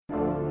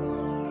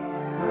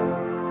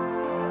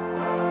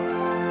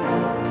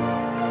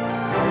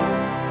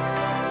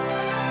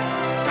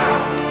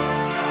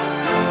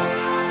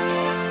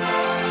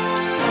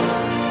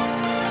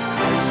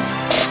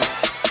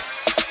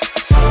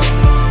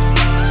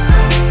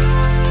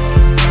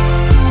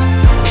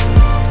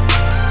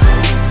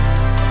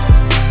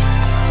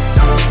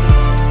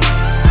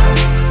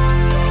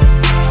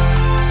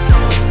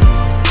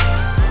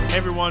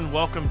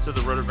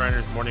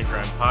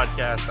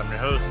podcast. I'm your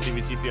host,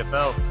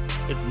 Stevietpfl.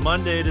 It's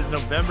Monday. It is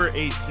November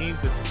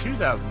 18th. It's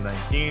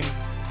 2019.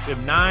 We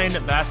have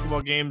 9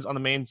 basketball games on the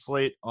main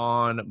slate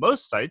on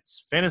most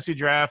sites.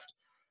 FantasyDraft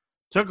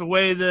took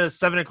away the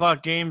 7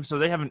 o'clock game, so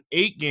they have an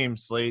 8-game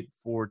slate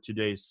for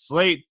today's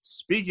slate.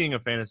 Speaking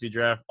of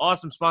FantasyDraft,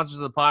 awesome sponsors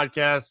of the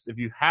podcast. If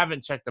you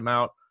haven't checked them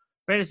out,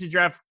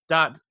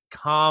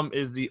 FantasyDraft.com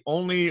is the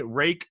only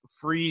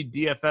rake-free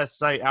DFS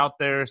site out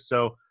there.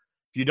 So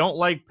if you don't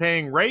like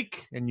paying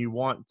rake and you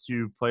want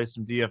to play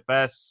some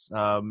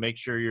DFS, make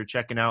sure you're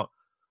checking out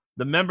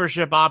the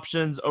membership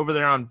options over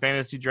there on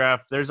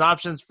FantasyDraft. There's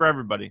options for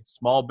everybody: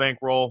 small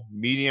bankroll,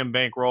 medium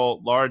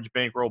bankroll, large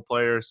bankroll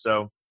players.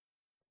 So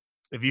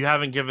if you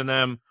haven't given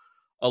them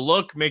a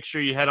look, make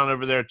sure you head on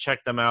over there,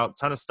 check them out.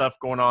 Ton of stuff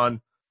going on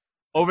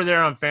over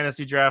there on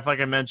FantasyDraft.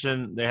 Like I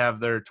mentioned, they have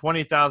their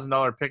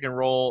 $20,000 pick and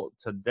roll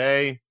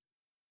today.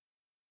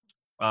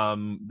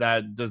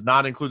 That does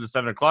not include the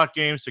 7 o'clock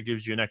game, so it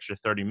gives you an extra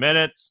 30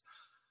 minutes.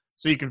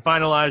 So you can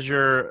finalize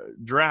your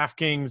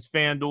DraftKings,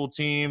 FanDuel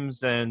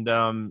teams and,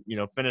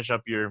 finish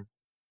up your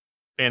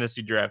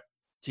fantasy draft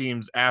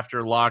teams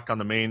after lock on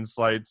the main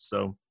slides.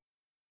 So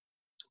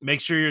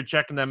make sure you're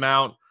checking them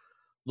out.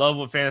 Love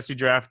what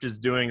FantasyDraft is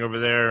doing over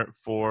there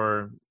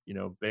for,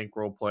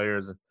 bankroll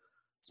players,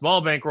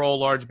 small bankroll,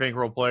 large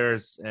bankroll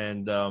players,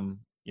 and,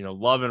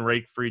 love and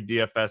rake-free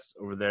DFS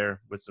over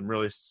there with some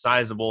really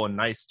sizable and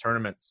nice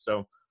tournaments.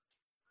 So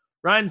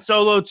riding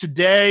solo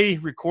today,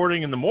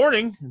 recording in the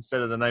morning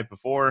instead of the night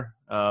before.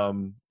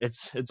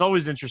 It's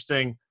always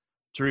interesting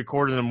to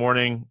record in the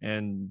morning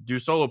and do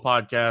solo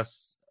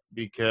podcasts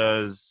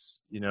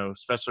because,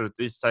 especially with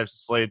these types of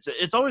slates,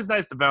 it's always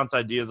nice to bounce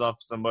ideas off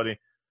of somebody.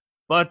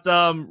 But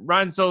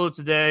riding solo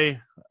today,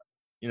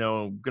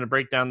 going to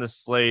break down this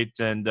slate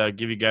and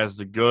give you guys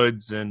the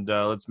goods, and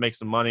let's make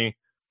some money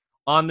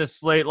on this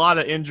slate. A lot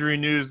of injury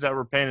news that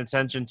we're paying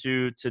attention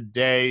to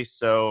today.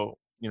 So,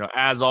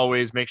 as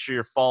always, make sure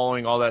you're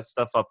following all that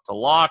stuff up to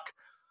lock.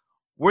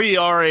 We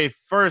are a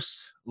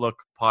first look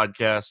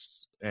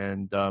podcast,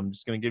 and I'm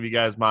just going to give you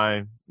guys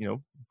my,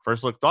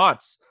 first look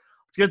thoughts.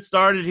 Let's get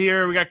started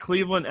here. We got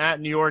Cleveland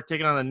at New York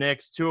taking on the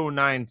Knicks,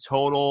 209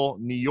 total.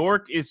 New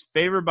York is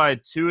favored by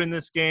 2 in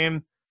this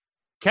game.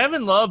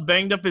 Kevin Love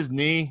banged up his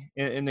knee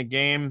in the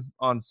game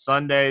on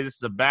Sunday. This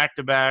is a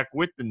back-to-back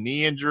with the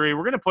knee injury.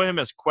 We're going to put him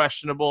as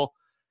questionable.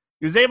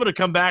 He was able to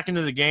come back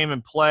into the game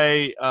and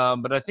play,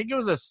 but I think it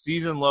was a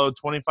season-low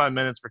 25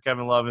 minutes for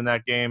Kevin Love in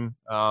that game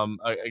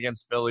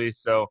against Philly.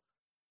 So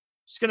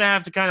just going to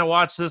have to kind of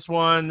watch this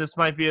one. This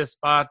might be a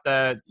spot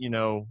that,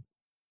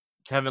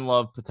 Kevin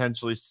Love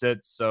potentially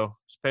sits, so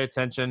just pay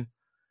attention.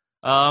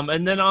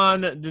 And then on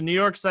the New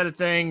York side of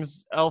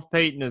things, Elf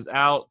Payton is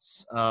out.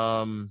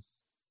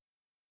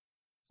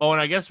 And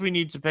I guess we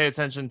need to pay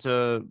attention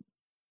to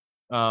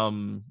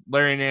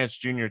Larry Nance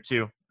Jr.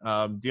 too,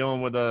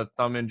 dealing with a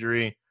thumb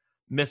injury,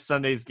 missed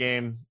Sunday's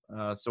game.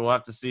 So we'll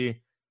have to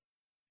see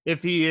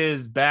if he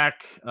is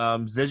back.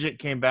 Zizic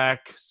came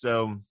back,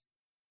 so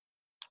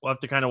we'll have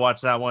to kind of watch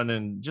that one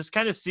and just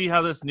kind of see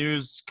how this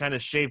news kind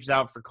of shapes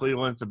out for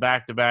Cleveland. It's a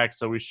back-to-back,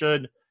 so we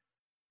should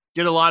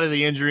get a lot of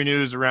the injury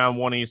news around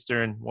 1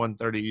 Eastern,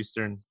 1:30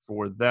 Eastern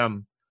for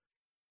them.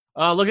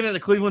 Looking at the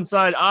Cleveland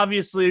side,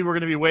 obviously we're going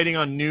to be waiting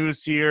on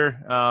news here,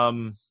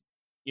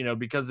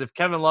 because if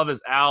Kevin Love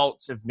is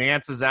out, if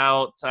Nance is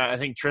out, I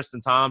think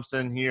Tristan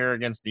Thompson here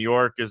against New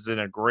York is in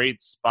a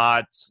great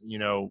spot.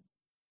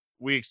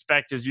 We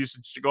expect his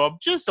usage to go up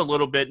just a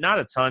little bit, not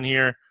a ton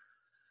here.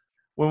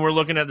 When we're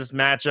looking at this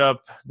matchup,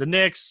 the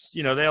Knicks,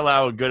 they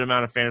allow a good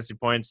amount of fantasy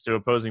points to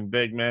opposing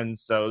big men.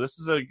 So this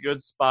is a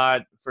good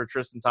spot for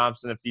Tristan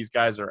Thompson if these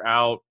guys are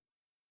out.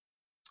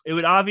 It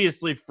would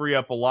obviously free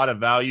up a lot of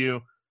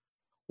value.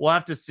 We'll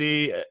have to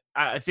see.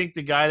 I think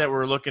the guy that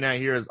we're looking at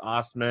here is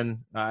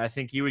Osman. I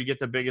think he would get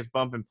the biggest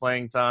bump in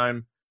playing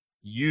time,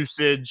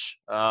 usage,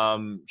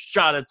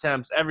 shot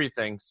attempts,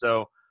 everything.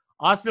 So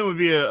Osman would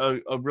be a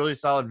really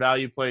solid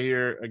value play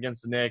here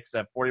against the Knicks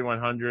at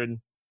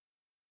 4,100.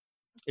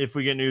 If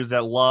we get news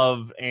that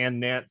Love and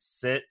Nance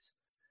sit.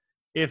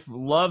 If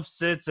Love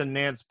sits and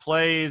Nance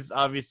plays,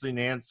 obviously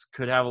Nance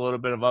could have a little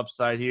bit of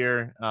upside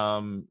here,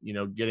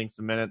 getting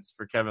some minutes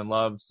for Kevin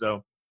Love.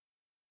 So,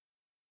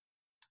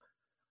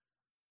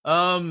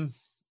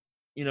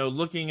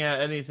 looking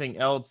at anything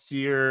else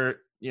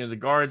here, the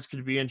guards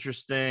could be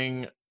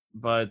interesting,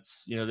 but,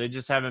 they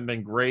just haven't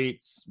been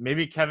great.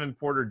 Maybe Kevin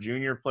Porter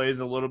Jr.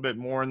 plays a little bit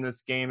more in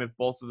this game if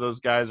both of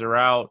those guys are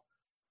out.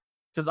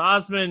 Because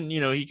Osman,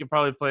 he could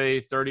probably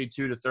play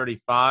 32 to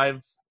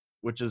 35,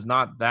 which is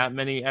not that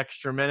many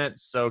extra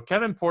minutes. So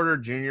Kevin Porter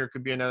Jr.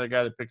 could be another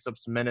guy that picks up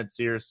some minutes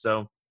here.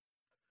 So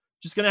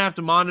just going to have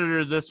to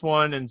monitor this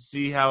one and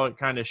see how it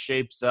kind of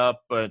shapes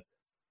up. But,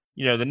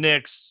 the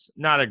Knicks,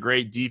 not a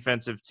great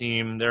defensive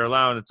team. They're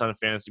allowing a ton of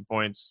fantasy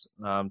points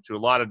to a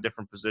lot of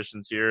different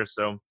positions here.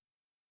 So,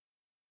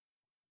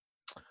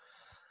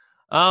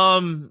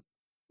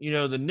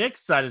 the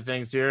Knicks side of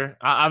things here,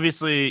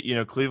 obviously,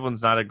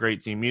 Cleveland's not a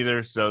great team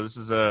either. So this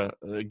is a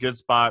good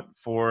spot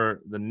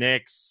for the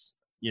Knicks.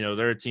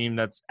 They're a team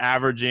that's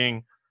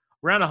averaging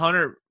around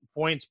 100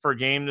 points per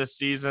game this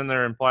season.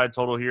 Their implied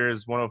total here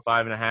is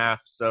 105.5.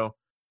 So,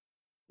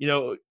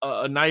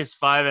 a nice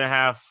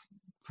 5.5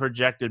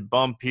 projected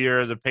bump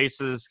here. The pace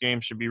of this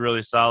game should be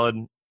really solid.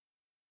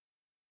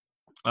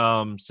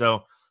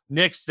 So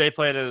Knicks, they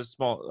played at a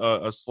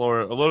little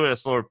bit of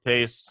slower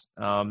pace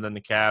than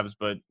the Cavs,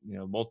 but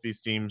both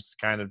these teams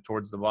kind of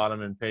towards the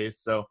bottom in pace.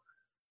 So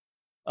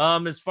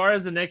as far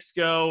as the Knicks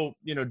go,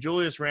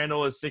 Julius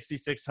Randle is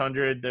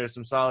 6,600. There's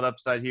some solid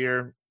upside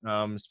here,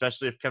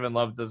 especially if Kevin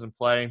Love doesn't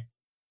play.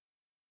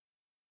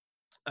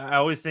 I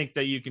always think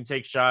that you can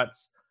take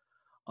shots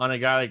on a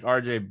guy like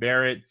RJ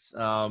Barrett.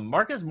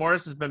 Marcus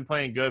Morris has been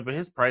playing good, but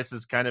his price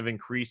has kind of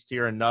increased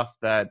here enough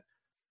that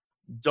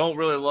don't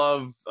really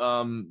love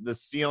the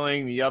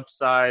ceiling, the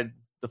upside.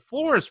 The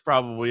floor is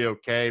probably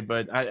okay,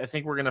 but I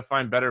think we're going to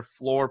find better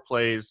floor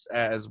plays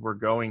as we're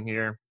going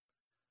here.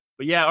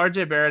 But yeah,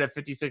 RJ Barrett at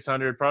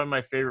 5,600, probably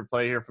my favorite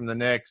play here from the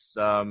Knicks.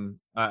 I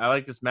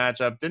like this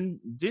matchup.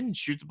 Didn't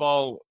shoot the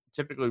ball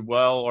typically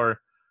well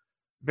or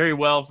very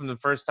well from the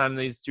first time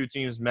these two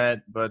teams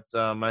met, but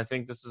I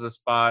think this is a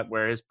spot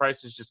where his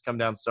price has just come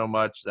down so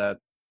much that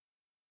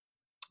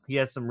he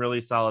has some really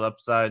solid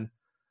upside.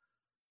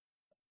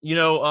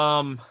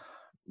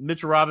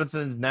 Mitchell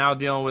Robinson's now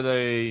dealing with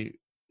a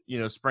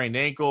sprained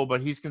ankle,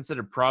 but he's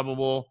considered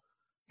probable.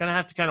 Gonna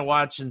have to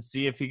watch and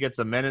see if he gets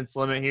a minutes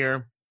limit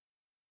here.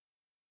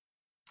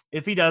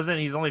 If he doesn't,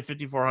 he's only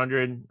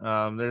 5,400.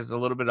 There's a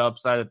little bit of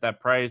upside at that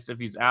price. If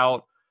he's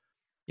out,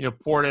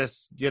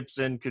 Portis,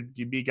 Gibson could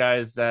be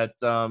guys that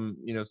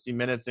see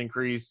minutes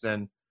increase.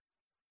 And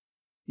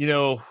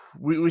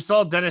we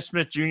saw Dennis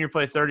Smith Jr.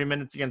 play 30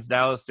 minutes against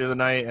Dallas the other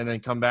night and then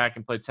come back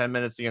and play 10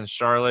 minutes against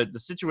Charlotte. The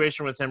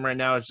situation with him right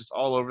now is just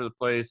all over the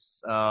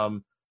place.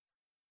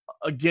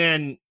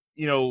 Again,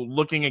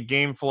 looking at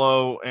game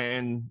flow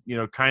and,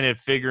 kind of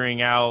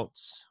figuring out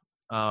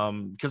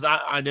because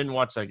I didn't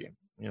watch that game.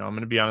 I'm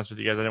going to be honest with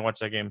you guys. I didn't watch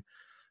that game.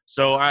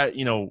 So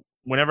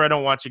whenever I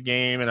don't watch a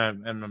game and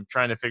I'm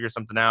trying to figure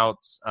something out,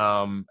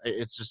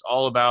 it's just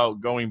all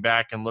about going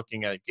back and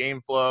looking at game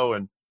flow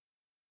and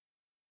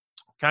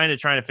kind of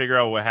trying to figure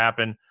out what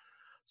happened.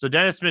 So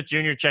Dennis Smith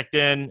Jr. checked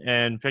in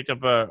and picked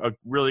up a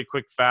really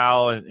quick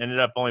foul and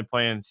ended up only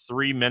playing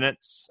 3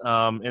 minutes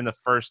in the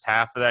first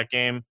half of that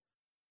game.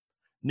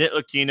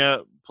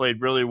 Ntilikina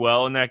played really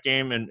well in that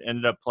game and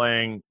ended up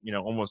playing,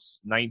 almost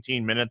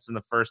 19 minutes in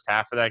the first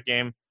half of that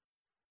game.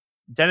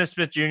 Dennis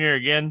Smith Jr.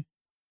 again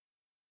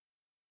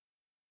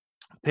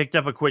picked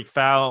up a quick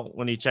foul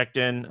when he checked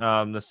in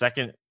the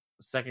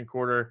second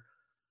quarter.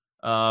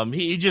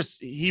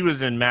 He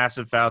was in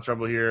massive foul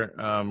trouble here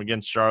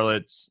against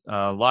Charlotte.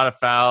 A lot of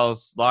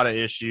fouls, a lot of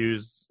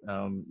issues.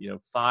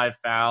 5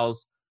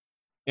 fouls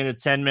in a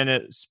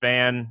 10-minute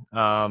span.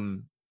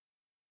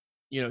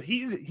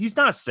 He's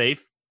not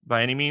safe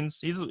by any means.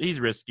 He's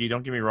risky.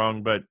 Don't get me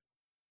wrong, but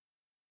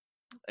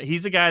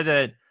he's a guy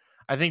that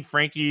I think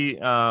Frankie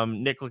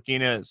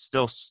Ntilikina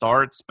still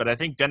starts, but I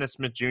think Dennis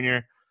Smith Jr.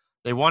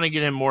 They want to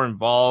get him more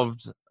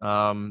involved.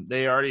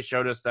 They already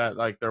showed us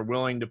that they're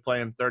willing to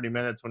play him 30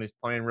 minutes when he's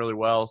playing really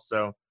well.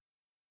 So,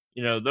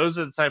 those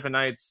are the type of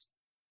nights.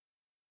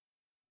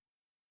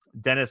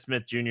 Dennis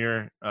Smith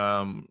Jr.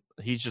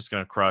 He's just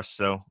going to crush.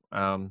 So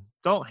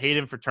don't hate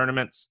him for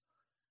tournaments.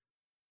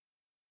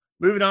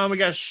 Moving on, we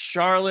got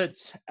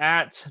Charlotte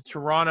at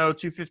Toronto,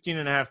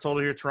 215.5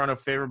 total here. Toronto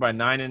favored by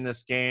 9 in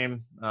this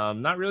game.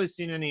 Not really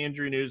seeing any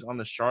injury news on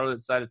the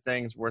Charlotte side of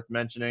things worth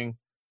mentioning.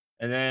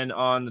 And then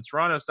on the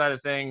Toronto side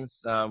of things,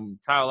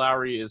 Kyle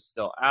Lowry is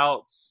still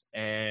out.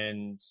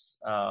 And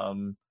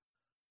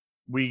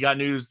we got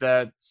news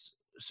that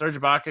Serge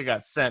Ibaka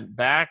got sent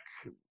back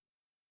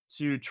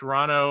to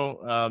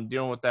Toronto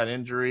dealing with that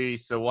injury.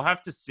 So we'll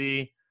have to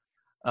see.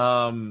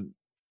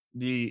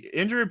 The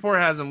injury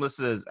report has him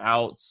listed as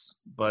out,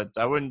 but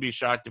I wouldn't be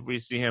shocked if we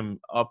see him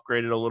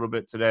upgraded a little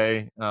bit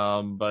today.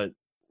 But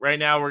right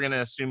now we're going to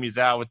assume he's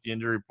out with the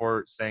injury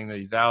report saying that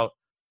he's out.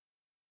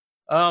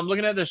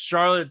 Looking at the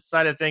Charlotte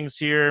side of things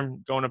here,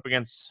 going up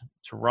against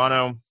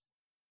Toronto,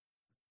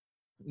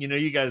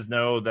 you guys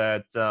know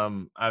that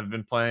I've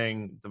been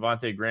playing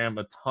Devontae Graham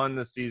a ton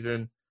this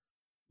season.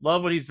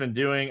 Love what he's been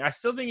doing. I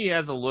still think he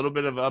has a little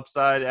bit of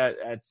upside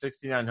at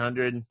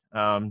 6,900.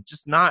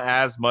 Just not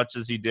as much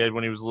as he did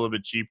when he was a little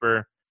bit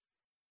cheaper.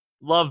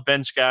 Love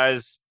bench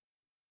guys.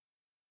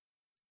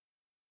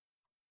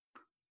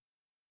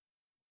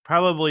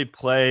 Probably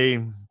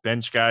play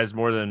bench guys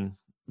more than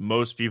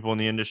most people in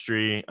the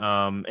industry.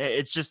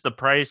 It's just the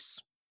price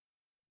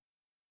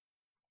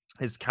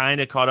has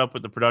kind of caught up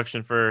with the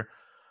production for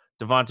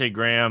Devontae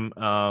Graham.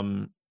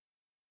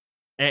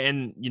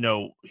 And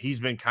he's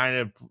been kind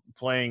of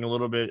playing a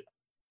little bit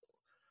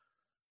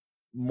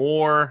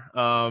more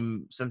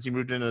since he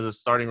moved into the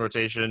starting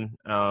rotation.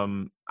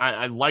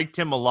 I liked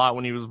him a lot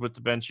when he was with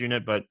the bench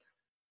unit, but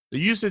the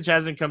usage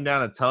hasn't come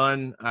down a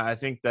ton. I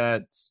think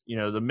that,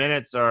 the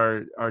minutes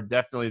are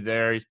definitely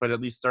there. He's played at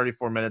least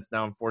 34 minutes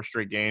now in 4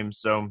 straight games.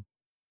 So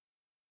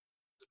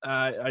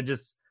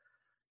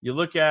you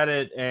look at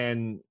it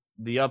and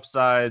the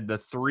upside, the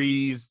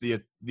threes,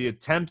 the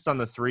attempts on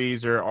the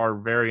threes are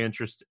very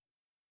interesting.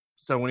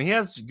 So when he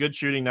has good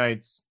shooting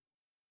nights,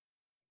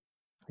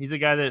 he's a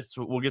guy that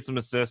will get some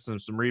assists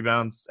and some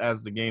rebounds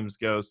as the games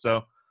go.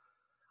 So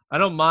I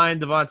don't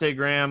mind Devontae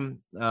Graham.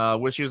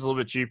 Wish he was a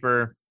little bit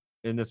cheaper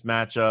in this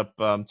matchup.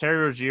 Terry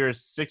Rozier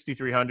is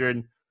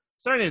 6,300.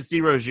 Starting to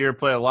see Rozier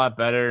play a lot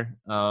better.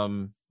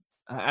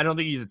 I don't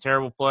think he's a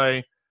terrible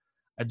play.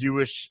 I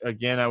wish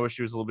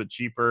he was a little bit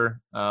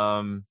cheaper.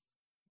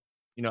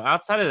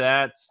 Outside of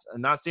that,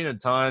 I'm not seeing a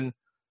ton.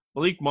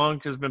 Malik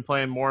Monk has been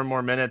playing more and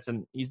more minutes,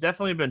 and he's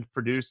definitely been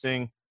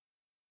producing.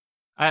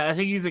 I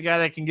think he's a guy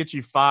that can get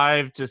you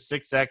 5 to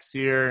 6x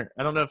here.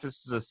 I don't know if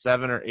this is a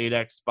 7 or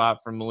 8x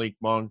spot from Malik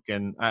Monk,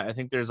 and I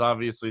think there's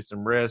obviously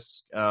some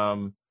risk.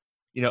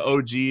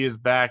 OG is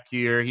back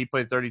here. He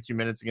played 32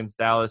 minutes against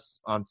Dallas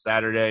on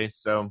Saturday,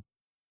 so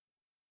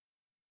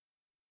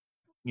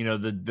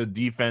the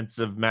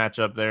defensive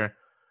matchup there.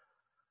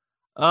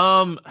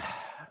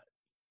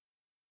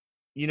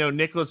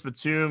 Nicholas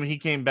Batum, he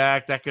came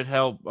back. That could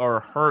help or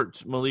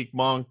hurt Malik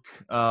Monk.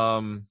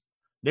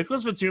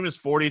 Nicholas Batum is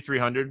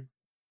 4,300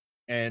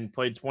 and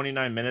played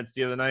 29 minutes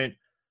the other night.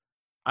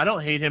 I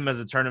don't hate him as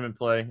a tournament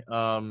play.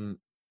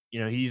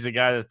 He's a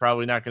guy that's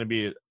probably not going to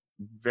be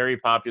very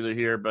popular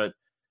here, but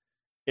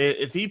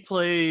if he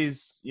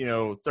plays,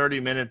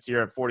 30 minutes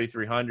here at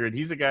 4,300,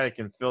 he's a guy that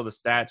can fill the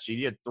stat sheet.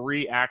 He had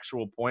 3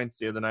 actual points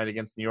the other night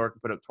against New York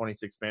and put up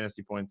 26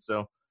 fantasy points.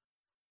 So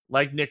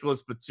like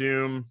Nicholas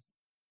Batum,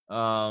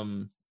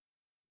 going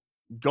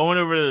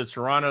over to the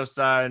Toronto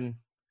side,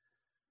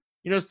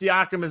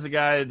 Siakam is a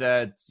guy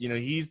that,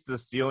 he's the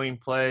ceiling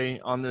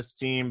play on this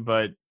team.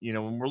 But,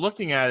 when we're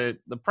looking at it,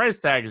 the price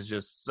tag is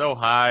just so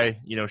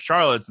high.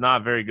 Charlotte's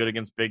not very good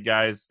against big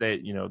guys.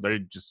 They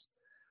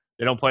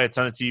don't play a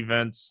ton of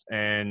defense,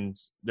 and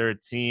they're a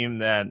team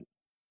that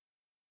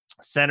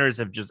centers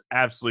have just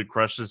absolutely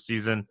crushed this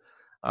season.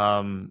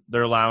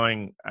 They're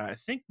allowing, I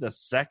think, the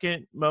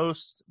second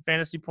most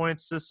fantasy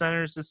points to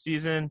centers this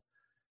season,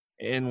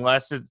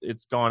 unless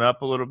it's gone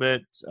up a little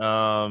bit.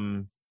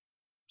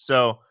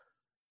 So,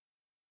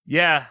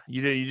 yeah,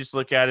 you just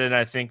look at it, and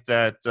I think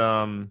that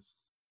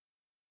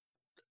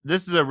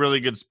this is a really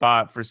good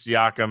spot for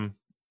Siakam.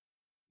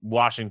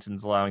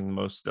 Washington's allowing the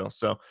most still.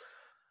 So,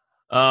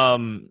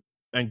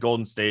 and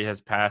Golden State has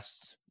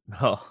passed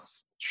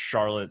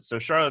Charlotte. So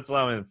Charlotte's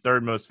allowing the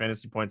 3rd most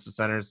fantasy points to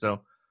centers.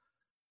 So,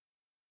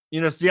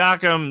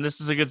 Siakam,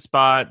 this is a good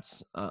spot.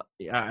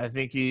 I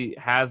think he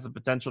has the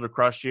potential to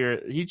crush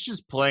here. He's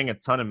just playing a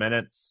ton of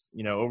minutes,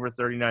 over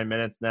 39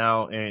 minutes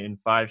now in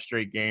 5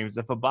 straight games.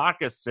 If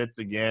Ibaka sits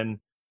again,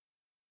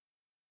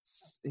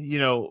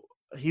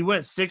 he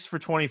went 6 for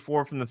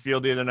 24 from the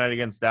field the other night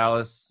against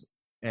Dallas.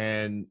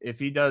 And if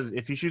he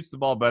shoots the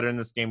ball better in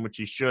this game, which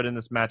he should in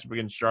this matchup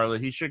against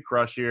Charlotte, he should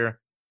crush here.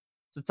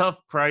 It's a tough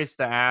price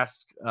to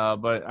ask,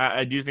 but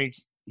I do think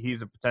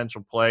he's a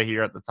potential play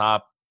here at the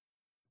top.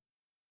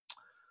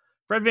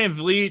 Fred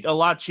VanVleet, a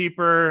lot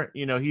cheaper.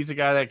 He's a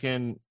guy that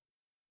can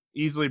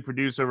easily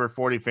produce over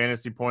 40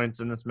 fantasy points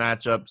in this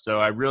matchup. So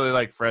I really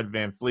like Fred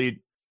VanVleet.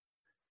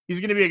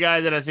 He's going to be a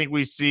guy that I think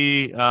we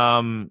see,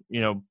 come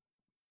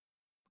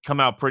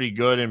out pretty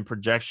good in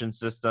projection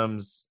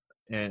systems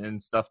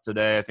and stuff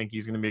today. I think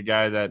he's going to be a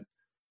guy that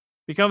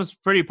becomes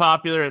pretty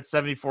popular at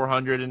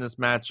 7,400 in this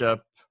matchup.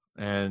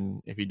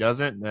 And if he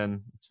doesn't,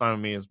 then it's fine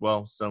with me as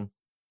well. So,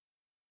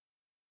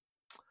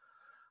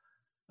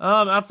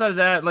 outside of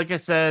that, like I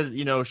said,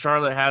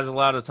 Charlotte has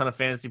allowed a ton of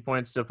fantasy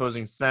points to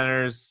opposing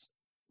centers.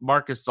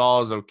 Marc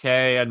Gasol is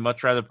okay. I'd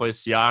much rather play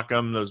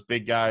Siakam. Those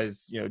big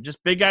guys,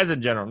 just big guys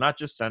in general, not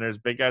just centers.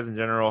 Big guys in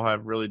general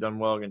have really done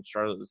well against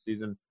Charlotte this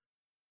season.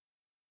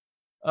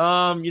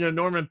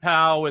 Norman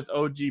Powell with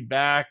OG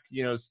back,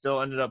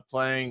 still ended up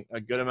playing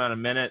a good amount of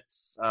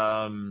minutes.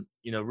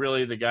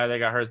 Really the guy that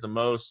got hurt the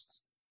most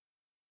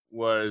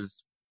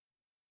was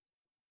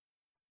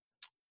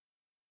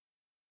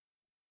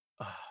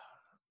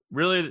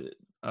the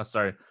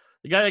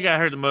guy that got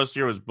hurt the most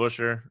here was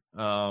Busher.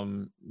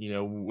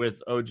 With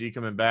OG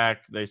coming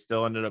back, they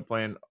still ended up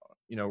playing,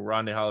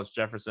 Rondae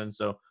Hollis-Jefferson.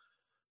 So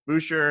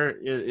Busher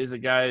is a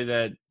guy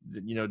that,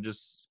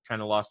 just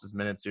kind of lost his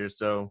minutes here.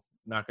 So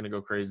not going to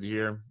go crazy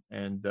here.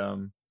 And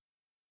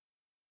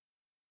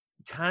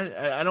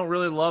I don't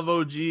really love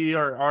OG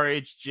or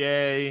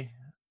RHJ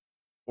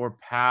or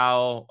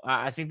Powell.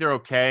 I think they're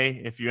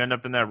okay if you end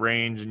up in that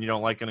range and you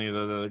don't like any of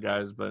the other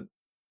guys, but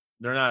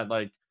they're not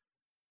like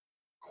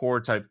core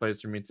type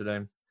plays for me today.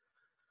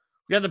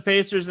 We got the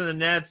Pacers and the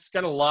Nets.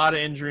 Got a lot of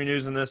injury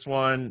news in this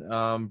one.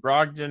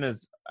 Brogdon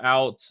is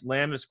out.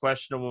 Lamb is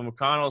questionable.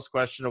 McConnell is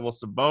questionable.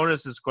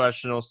 Sabonis is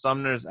questionable.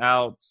 Sumner's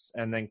out.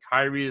 And then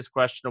Kyrie is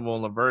questionable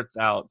and LeVert's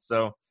out.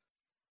 So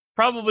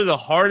probably the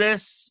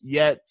hardest,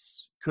 yet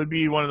could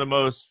be one of the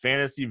most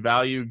fantasy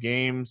value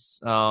games.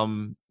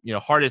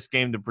 Hardest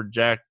game to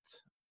project,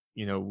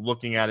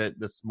 looking at it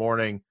this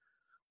morning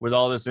with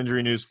all this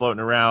injury news floating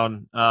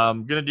around.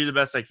 I'm going to do the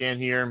best I can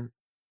here.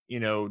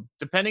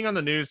 Depending on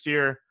the news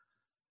here,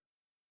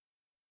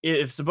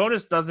 if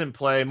Sabonis doesn't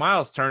play,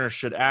 Miles Turner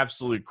should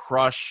absolutely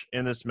crush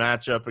in this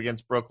matchup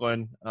against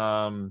Brooklyn.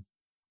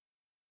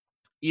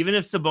 Even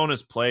if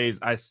Sabonis plays,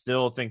 I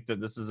still think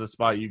that this is a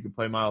spot you could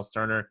play Miles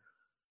Turner.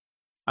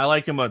 I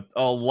like him a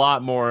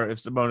lot more if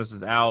Sabonis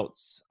is out.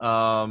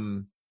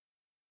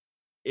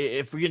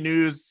 If we get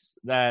news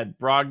that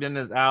Brogdon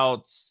is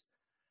out,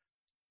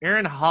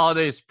 Aaron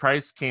Holiday's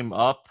price came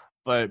up,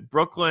 but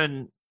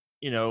Brooklyn,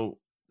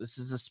 this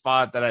is a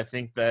spot that I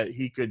think that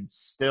he could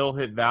still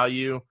hit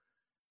value.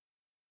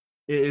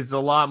 It's a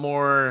lot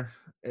more.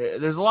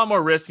 There's a lot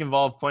more risk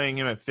involved playing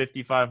him at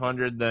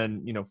 5,500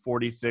 than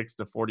 46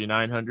 to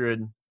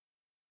 4,900.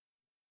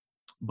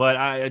 But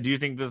I do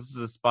think this is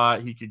a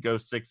spot he could go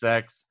 6x.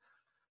 I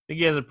think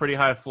he has a pretty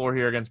high floor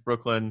here against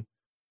Brooklyn.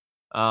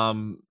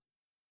 And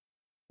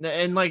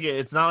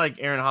it's not like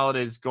Aaron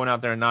Holiday's going out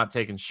there and not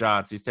taking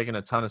shots. He's taking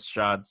a ton of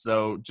shots.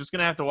 So just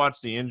gonna have to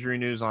watch the injury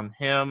news on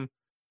him.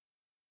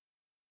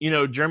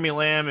 Jeremy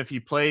Lamb, if he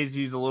plays,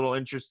 he's a little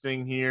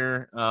interesting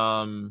here.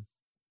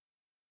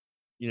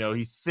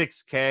 He's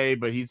 6K,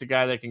 but he's a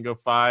guy that can go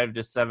 5 to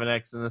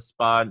 7x in this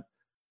spot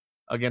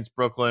against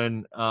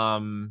Brooklyn.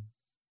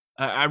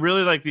 I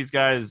really like these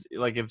guys,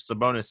 like if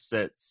Sabonis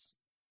sits.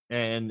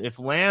 And if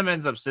Lamb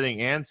ends up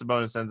sitting and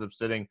Sabonis ends up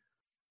sitting,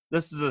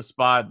 this is a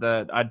spot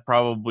that I'd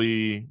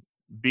probably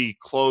be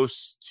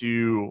close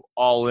to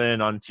all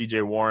in on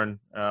TJ Warren.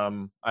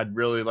 I'd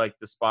really like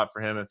the spot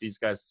for him if these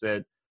guys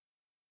sit.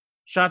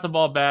 Shot the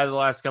ball bad the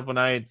last couple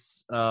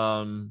nights.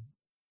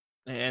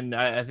 And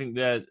I think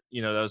that,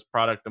 that was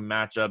product of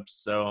matchups.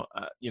 So,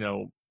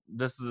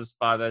 this is a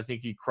spot that I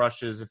think he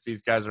crushes if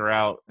these guys are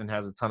out and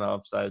has a ton of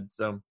upside.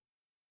 So,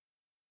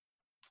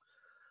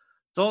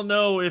 don't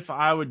know if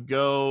I would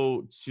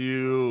go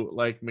to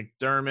like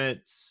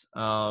McDermott,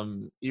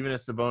 even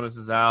if Sabonis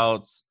is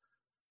out.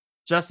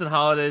 Justin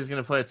Holiday is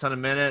going to play a ton of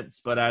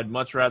minutes, but I'd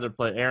much rather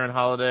play Aaron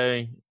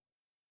Holiday.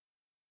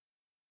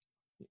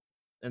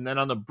 And then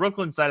on the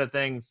Brooklyn side of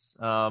things,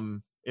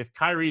 if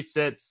Kyrie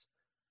sits,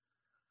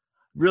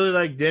 really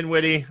like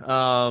Dinwiddie.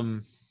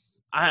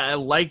 I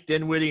like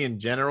Dinwiddie in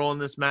general in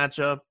this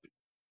matchup,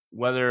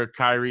 whether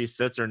Kyrie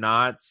sits or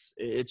not.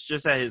 It's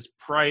just at his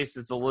price,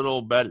 it's a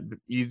little bit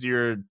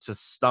easier to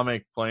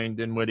stomach playing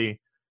Dinwiddie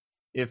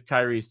if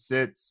Kyrie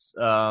sits.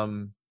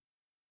 Outside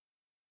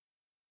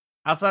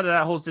of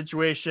that whole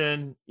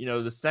situation,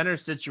 the center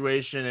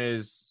situation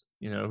is,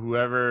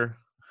 whoever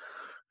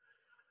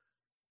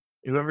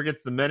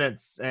gets the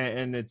minutes,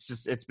 and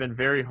it's been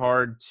very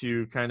hard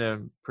to kind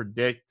of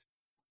predict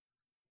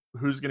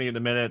who's going to get the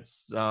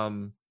minutes.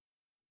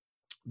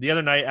 The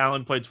other night,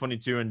 Allen played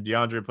 22 and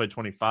DeAndre played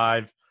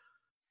 25.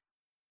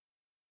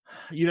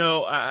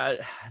 I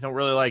don't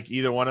really like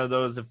either one of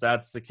those if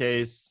that's the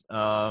case.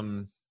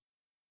 Joe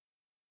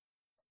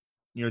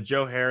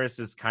Harris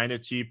is kind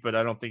of cheap, but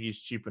I don't think he's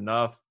cheap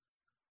enough.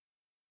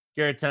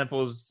 Garrett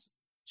Temple's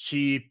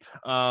cheap.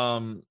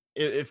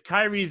 If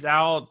Kyrie's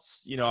out,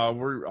 I'll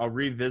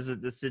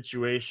revisit the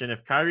situation.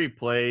 If Kyrie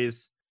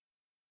plays,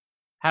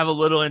 have a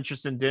little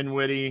interest in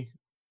Dinwiddie.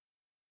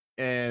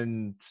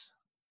 And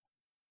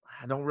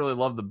I don't really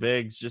love the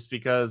bigs just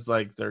because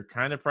they're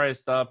kind of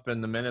priced up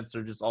and the minutes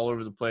are just all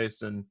over the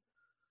place. And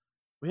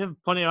we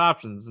have plenty of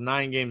options. It's a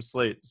 9-game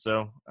slate,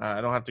 so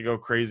I don't have to go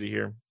crazy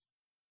here.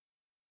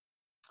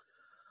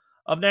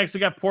 Up next, we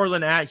got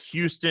Portland at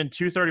Houston,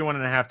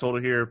 231.5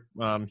 total here.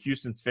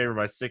 Houston's favored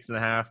by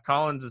 6.5.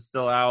 Collins is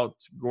still out.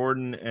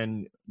 Gordon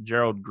and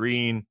Gerald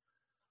Green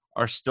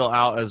are still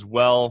out as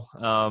well.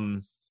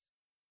 When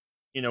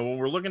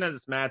we're looking at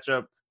this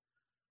matchup,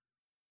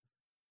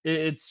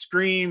 it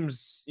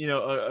screams,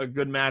 a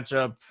good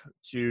matchup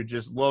to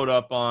just load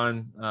up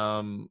on.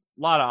 A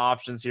lot of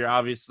options here,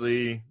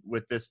 obviously,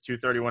 with this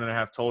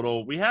 231.5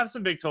 total. We have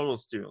some big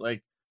totals too.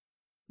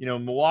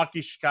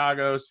 Milwaukee,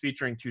 Chicago is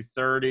featuring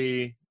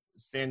 230.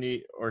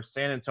 San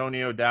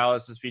Antonio,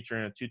 Dallas is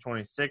featuring a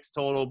 226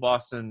 total.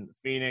 Boston,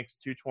 Phoenix,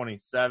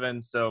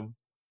 227. So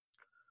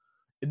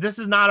this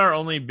is not our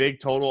only big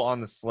total on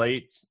the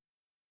slate.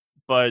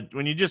 But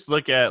when you just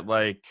look at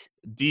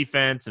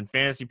defense and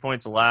fantasy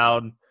points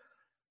allowed,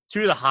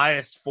 two of the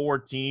highest 4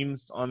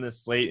 teams on this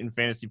slate in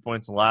fantasy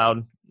points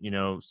allowed,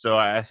 so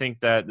I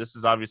think that this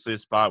is obviously a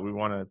spot we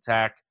want to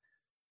attack.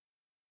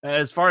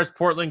 As far as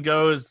Portland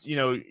goes,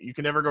 you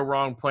can never go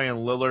wrong playing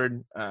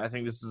Lillard. I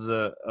think this is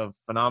a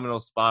phenomenal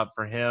spot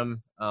for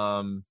him.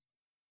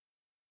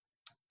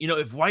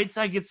 If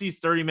Whiteside gets these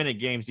 30-minute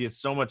games, he has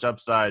so much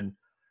upside.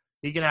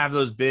 He can have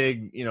those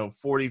big,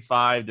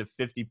 45 to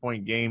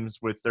 50-point games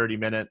with 30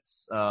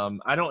 minutes.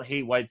 I don't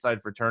hate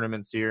Whiteside for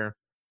tournaments here.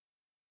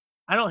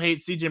 I don't hate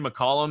CJ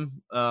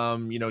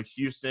McCollum.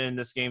 Houston,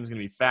 this game is going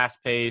to be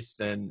fast-paced,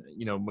 and,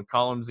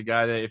 McCollum's a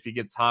guy that if he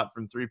gets hot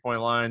from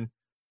three-point line,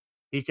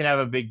 he can have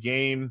a big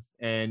game.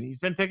 And he's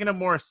been picking up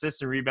more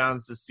assists and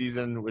rebounds this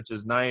season, which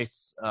is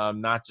nice,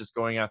 not just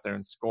going out there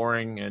and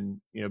scoring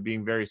and,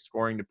 being very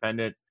scoring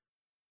dependent.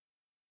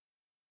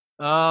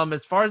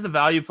 As far as the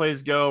value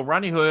plays go,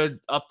 Rodney Hood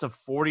up to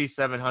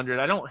 4,700.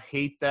 I don't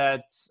hate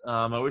that.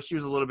 I wish he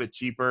was a little bit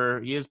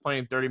cheaper. He is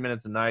playing 30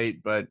 minutes a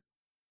night, but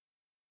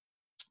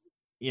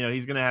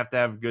he's going to have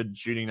a good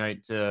shooting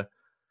night to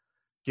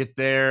get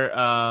there.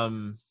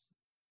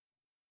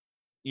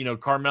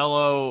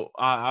 Carmelo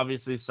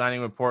obviously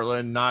signing with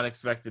Portland, not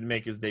expected to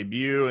make his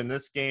debut in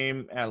this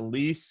game at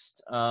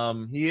least.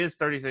 He is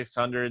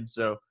 3,600,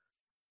 so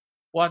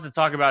we'll have to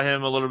talk about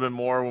him a little bit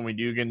more when we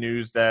do get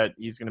news that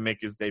he's going to make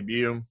his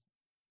debut.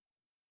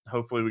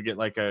 Hopefully we get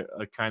like a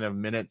kind of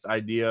minutes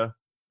idea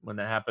when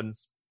that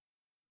happens.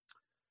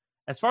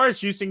 As far as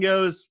Houston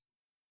goes,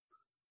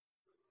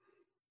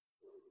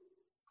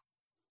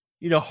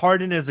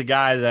 Harden is a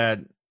guy that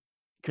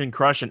can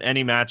crush in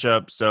any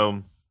matchup,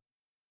 so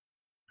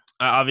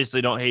I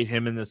obviously don't hate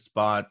him in this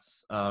spot.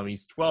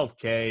 He's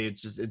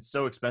 $12K. It's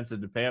so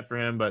expensive to pay up for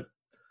him, but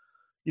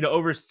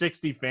over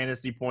 60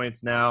 fantasy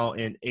points now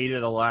in 8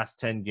 of the last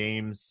 10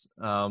 games.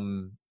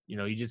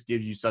 He just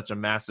gives you such a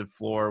massive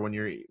floor when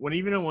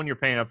you're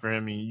paying up for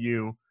him.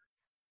 You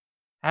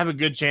have a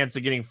good chance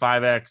of getting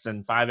 5x,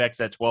 and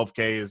 5x at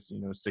 12K is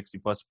 60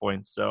 plus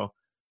points. So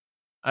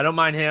I don't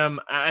mind him.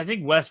 I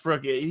think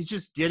Westbrook, he's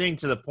just getting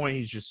to the point.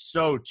 He's just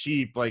so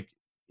cheap. Like,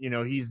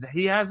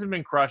 he hasn't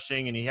been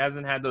crushing, and he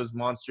hasn't had those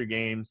monster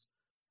games.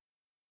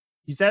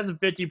 He's had some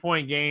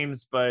 50-point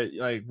games, but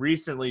like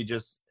recently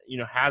just,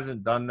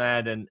 hasn't done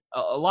that. And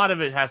a lot of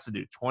it has to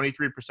do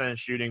 23%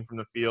 shooting from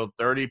the field,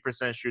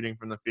 30% shooting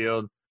from the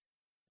field.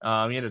 He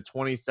had a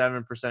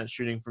 27%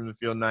 shooting from the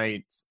field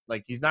night.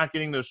 Like, he's not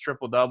getting those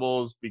triple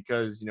doubles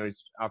because,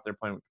 he's out there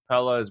playing with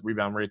Capella. His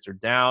rebound rates are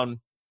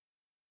down.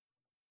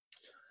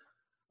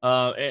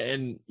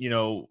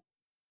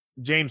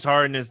 James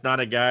Harden is not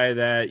a guy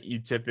that you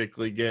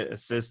typically get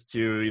assists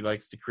to. He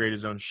likes to create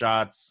his own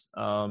shots.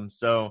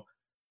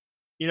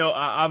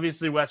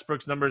 Obviously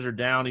Westbrook's numbers are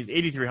down. He's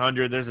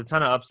 8,300. There's a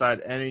ton of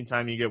upside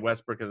anytime you get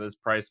Westbrook at this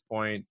price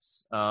point.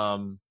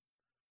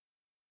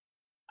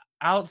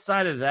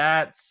 Outside of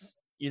that,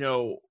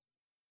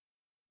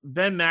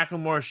 Ben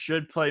McLemore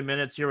should play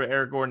minutes here with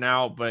Eric Gordon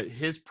out, but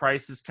his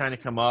price has kind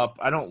of come up.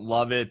 I don't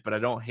love it, but I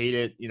don't hate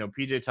it.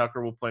 PJ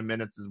Tucker will play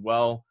minutes as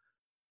well.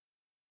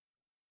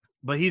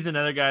 But he's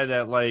another guy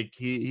that, like,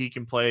 he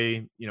can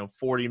play,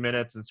 40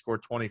 minutes and score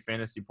 20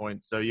 fantasy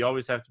points. So you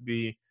always have to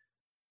be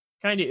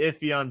kind of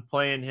iffy on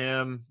playing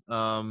him.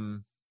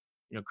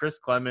 Chris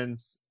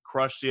Clemens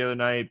crushed the other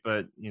night,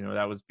 but,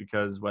 that was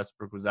because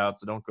Westbrook was out,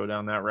 so don't go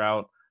down that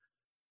route.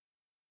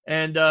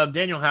 And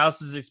Daniel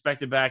House is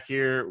expected back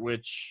here,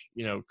 which,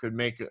 could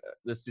make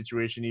the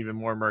situation even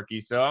more murky.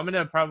 So I'm going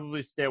to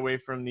probably stay away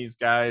from these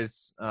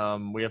guys.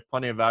 We have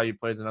plenty of value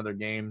plays in other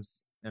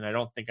games, and I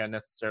don't think I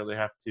necessarily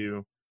have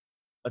to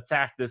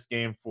attack this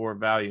game for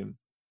value.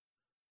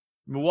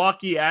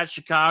 Milwaukee at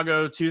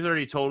Chicago,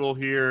 230 total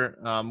here.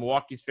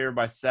 Milwaukee's favored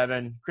by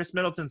 7. Chris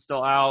Middleton's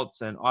still out,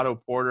 and Otto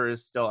Porter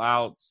is still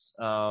out.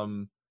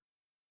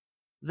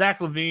 Zach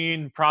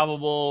LaVine,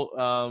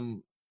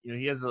 probable.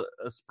 He has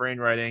a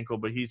sprained right ankle,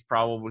 but he's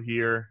probable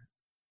here.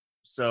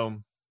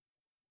 So,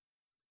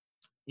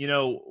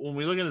 when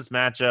we look at this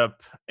matchup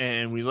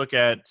and we look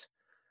at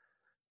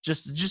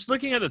just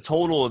looking at the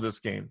total of this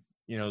game,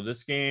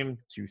 this game,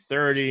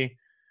 230.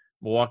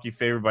 Milwaukee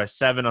favored by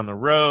 7 on the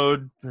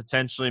road.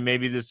 Potentially,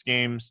 maybe this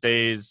game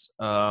stays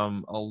a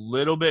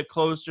little bit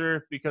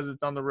closer because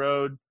it's on the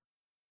road.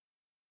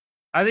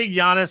 I think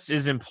Giannis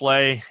is in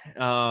play.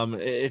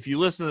 If you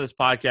listen to this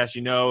podcast,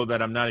 you know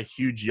that I'm not a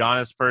huge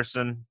Giannis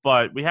person,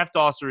 but we have to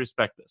also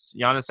respect this.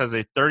 Giannis has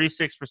a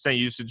 36%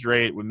 usage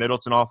rate with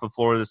Middleton off the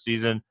floor this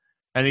season,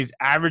 and he's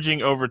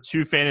averaging over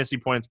 2 fantasy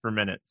points per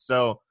minute.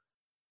 So,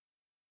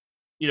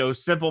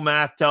 simple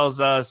math tells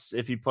us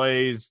if he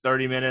plays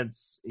 30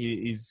 minutes,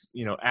 he's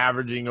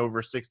averaging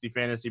over 60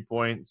 fantasy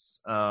points.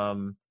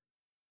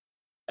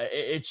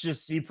 It's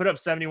just he put up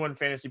 71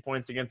 fantasy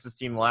points against this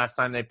team the last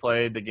time they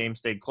played. The game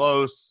stayed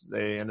close.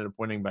 They ended up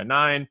winning by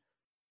 9.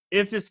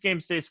 If this game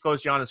stays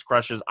close, Giannis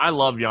crushes. I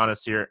love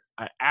Giannis here.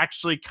 I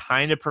actually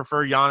kind of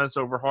prefer Giannis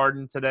over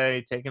Harden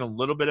today, taking a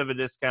little bit of a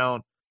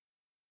discount.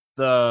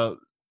 The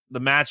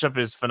matchup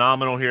is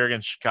phenomenal here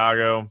against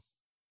Chicago.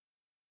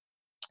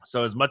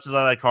 So as much as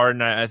I like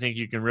Harden, I think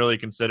you can really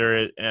consider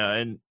it.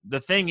 And the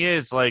thing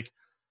is, like,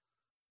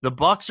 the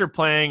Bucks are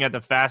playing at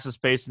the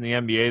fastest pace in the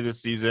NBA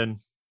this season.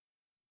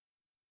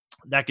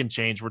 That can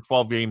change. We're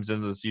 12 games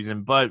into the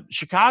season. But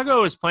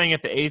Chicago is playing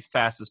at the 8th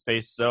fastest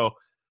pace. So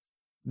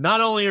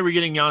not only are we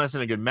getting Giannis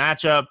in a good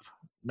matchup,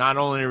 not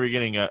only are we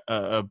getting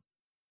a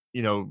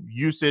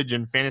usage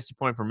and fantasy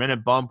point per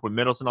minute bump with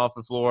Middleton off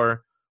the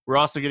floor, we're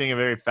also getting a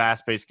very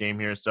fast-paced game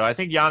here. So I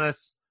think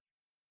Giannis,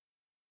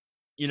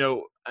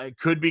 it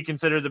could be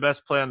considered the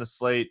best play on the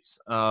slate.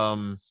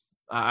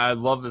 I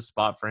love this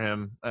spot for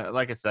him.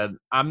 Like I said,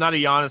 I'm not a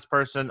Giannis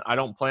person. I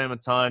don't play him a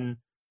ton,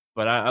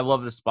 but I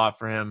love this spot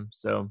for him.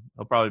 So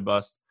he'll probably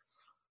bust.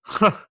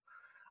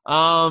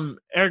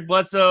 Eric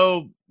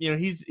Bledsoe,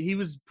 he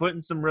was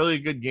putting some really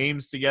good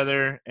games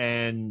together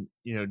and,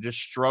 just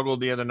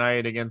struggled the other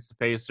night against the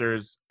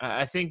Pacers.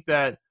 I think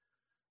that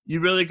you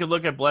really could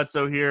look at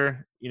Bledsoe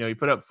here. He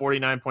put up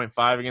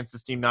 49.5 against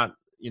this team, not,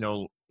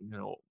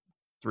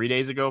 4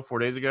 days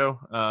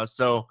ago.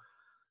 So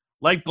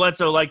Like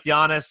Bledsoe, like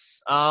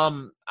Giannis.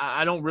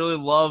 I don't really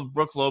love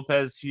Brook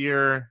Lopez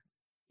here.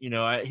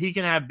 He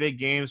can have big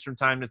games from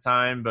time to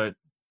time, but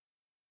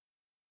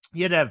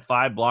he had to have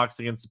 5 blocks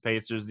against the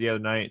Pacers the other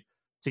night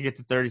to get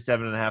to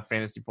 37.5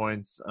 fantasy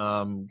points.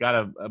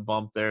 Got a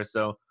bump there.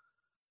 So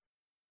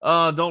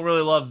don't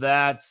really love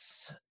that.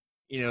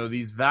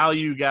 These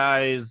value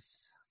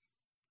guys,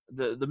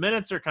 the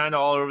minutes are kind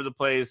of all over the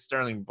place.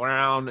 Sterling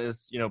Brown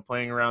is,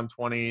 playing around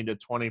 20 to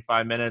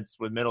 25 minutes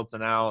with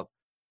Middleton out.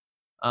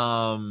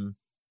 DaVincenzo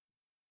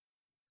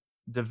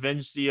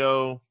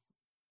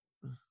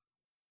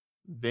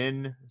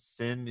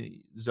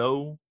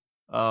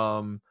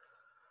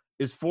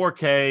is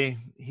 4K.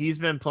 He's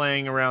been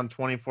playing around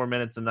 24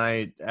 minutes a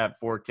night at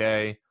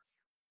 4K.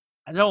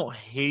 I don't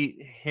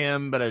hate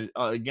him, but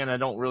again, I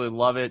don't really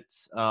love it.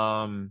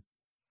 I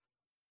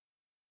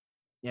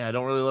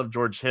don't really love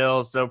George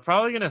Hill, so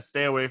probably going to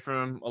stay away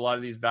from a lot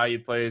of these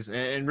value plays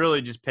and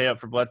really just pay up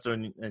for Bledsoe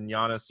and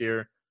Giannis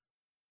here.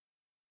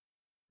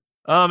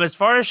 As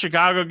far as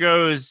Chicago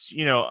goes,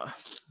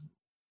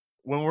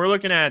 when we're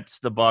looking at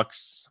the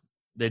Bucks,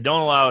 they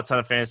don't allow a ton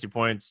of fantasy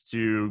points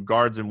to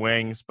guards and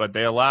wings, but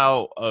they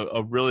allow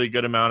a really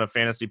good amount of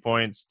fantasy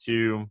points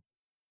to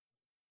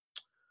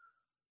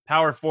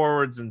power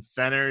forwards and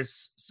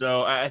centers.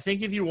 So I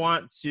think if you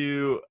want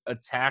to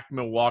attack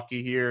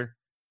Milwaukee here,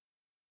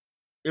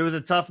 it was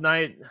a tough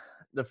night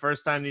the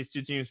first time these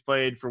two teams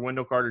played for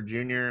Wendell Carter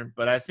Jr.,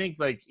 but I think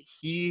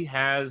he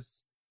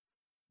has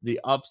the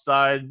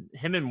upside.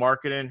 Him and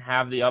Markkanen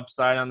have the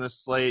upside on this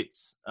slate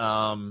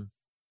to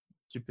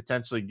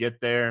potentially get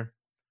there.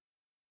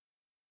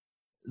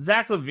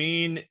 Zach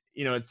LaVine,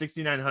 at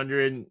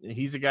 6,900,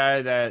 he's a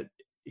guy that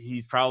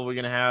he's probably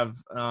going to have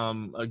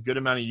a good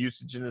amount of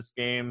usage in this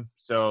game.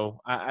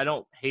 So I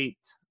don't hate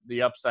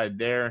the upside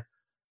there.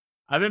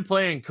 I've been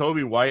playing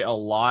Kobe White a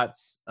lot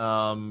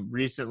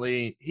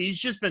recently. He's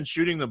just been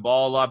shooting the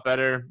ball a lot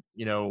better.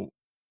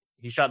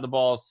 He shot the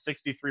ball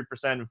 63%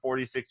 and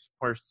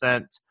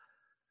 46%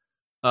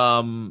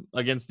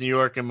 against New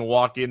York and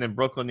Milwaukee. And then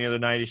Brooklyn the other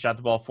night, he shot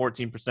the ball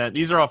 14%.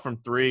 These are all from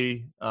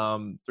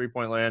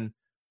three-point land.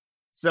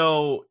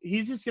 So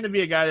he's just going to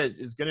be a guy that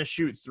is going to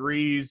shoot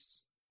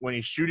threes. When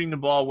he's shooting the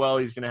ball well,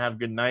 he's going to have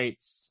good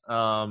nights.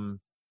 I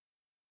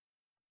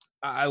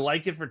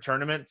like it for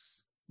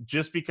tournaments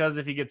just because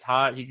if he gets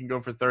hot, he can go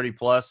for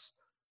 30+.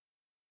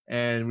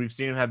 And we've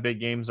seen him have big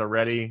games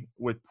already.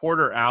 With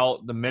Porter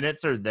out, the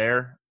minutes are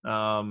there.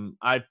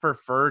 I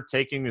prefer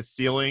taking the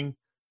ceiling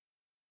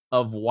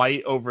of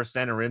White over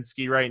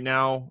Santorinsky right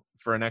now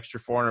for an extra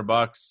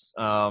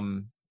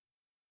 $400.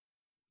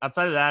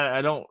 Outside of that,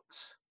 I don't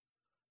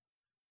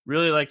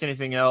really like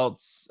anything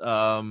else.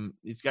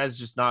 These guys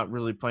just not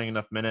really playing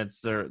enough minutes.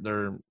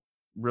 They're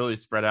really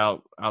spread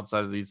out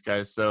outside of these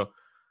guys. So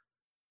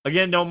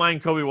again, don't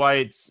mind Kobe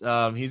White.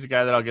 He's a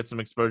guy that I'll get some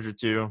exposure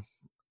to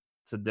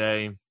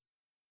today.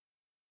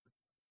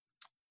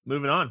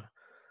 Moving on.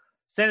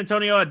 San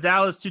Antonio at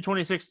Dallas,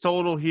 226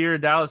 total here.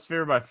 Dallas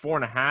favored by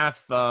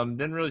 4.5.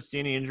 Didn't really see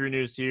any injury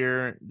news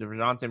here.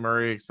 DeJounte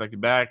Murray expected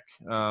back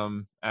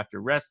after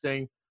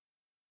resting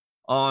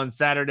on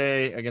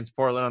Saturday against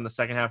Portland on the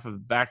second half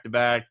of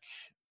back-to-back.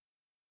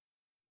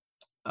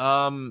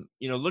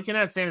 Looking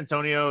at San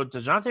Antonio,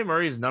 DeJounte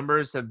Murray's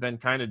numbers have been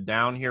kind of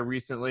down here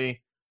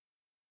recently.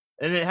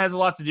 And it has a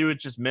lot to do with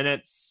just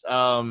minutes.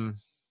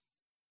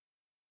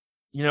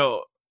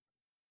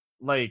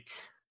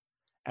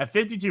 At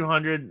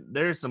 5,200,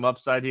 there's some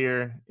upside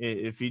here.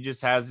 If he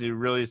just has a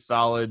really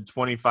solid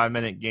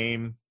 25-minute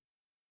game,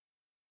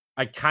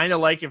 I kind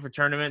of like it for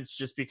tournaments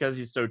just because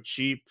he's so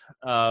cheap.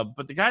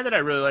 But the guy that I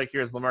really like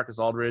here is LaMarcus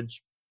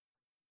Aldridge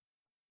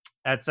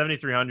at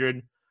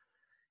 7,300.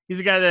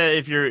 He's a guy that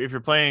if you're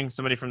playing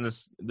somebody from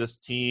this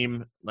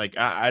team,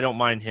 I don't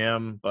mind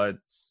him. But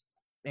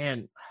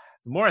man,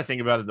 the more I think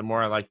about it, the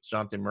more I like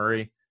DeJounte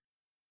Murray.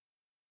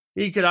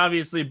 He could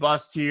obviously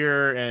bust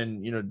here,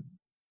 and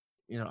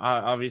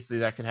obviously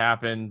that could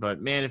happen.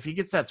 But man, if he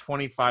gets that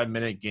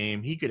 25-minute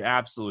game, he could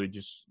absolutely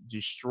just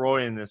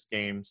destroy in this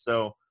game.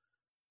 So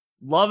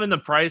loving the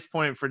price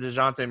point for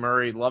DeJounte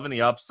Murray, loving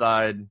the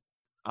upside.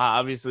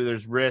 Obviously,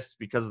 there's risks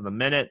because of the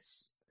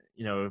minutes.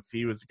 If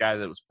he was a guy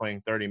that was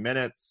playing 30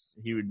 minutes,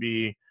 he would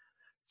be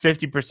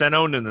 50%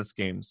 owned in this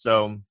game.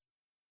 So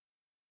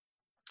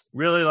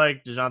really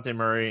like DeJounte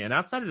Murray. And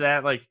outside of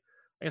that, like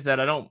I said,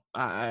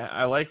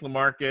 I like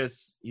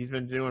LaMarcus. He's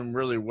been doing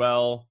really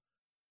well.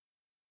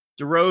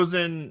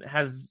 DeRozan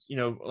has,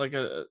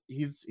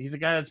 he's a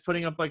guy that's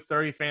putting up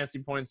 30 fantasy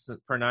points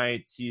per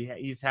night.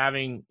 He's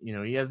having,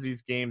 he has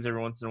these games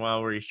every once in a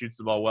while where he shoots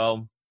the ball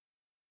well.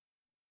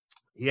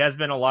 He has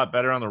been a lot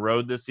better on the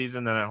road this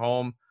season than at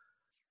home.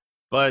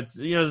 But,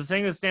 the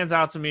thing that stands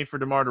out to me for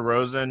DeMar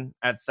DeRozan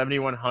at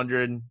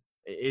 7,100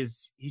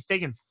 is he's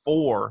taken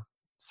 4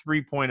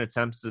 3-point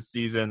attempts this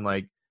season.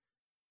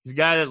 He's a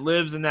guy that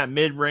lives in that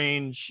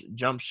mid-range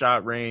jump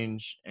shot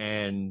range,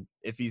 and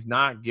if he's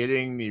not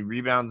getting the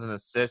rebounds and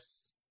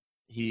assists,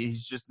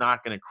 he's just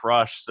not going to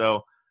crush.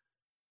 So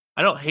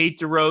I don't hate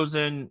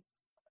DeRozan.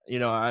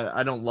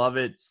 I don't love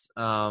it.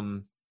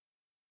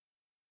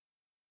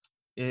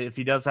 if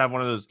he does have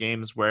one of those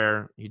games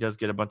where he does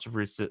get a bunch of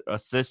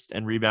assists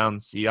and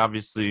rebounds, he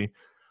obviously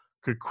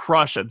could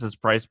crush at this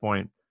price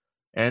point.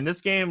 And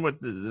this game with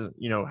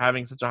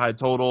having such a high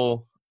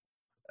total,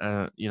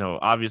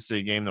 obviously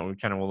a game that we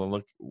kind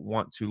of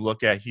want to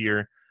look at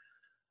here.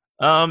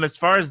 As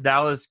far as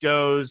Dallas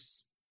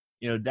goes,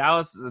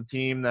 Dallas is a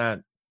team that,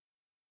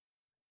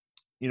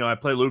 I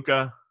play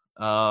Luka.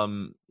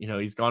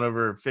 He's gone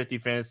over 50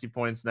 fantasy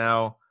points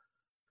now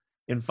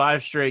in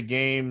 5 straight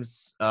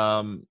games.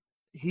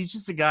 He's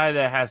just a guy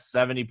that has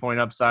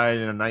 70-point upside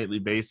on a nightly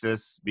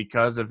basis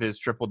because of his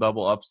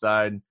triple-double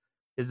upside,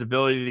 his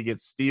ability to get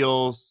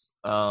steals,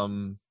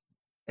 and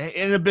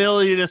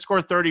ability to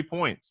score 30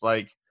 points.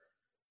 Like,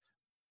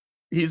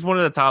 he's one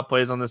of the top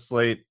plays on this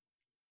slate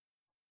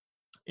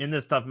in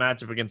this tough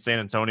matchup against San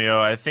Antonio.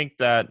 I think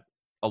that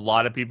a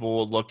lot of people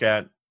will look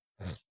at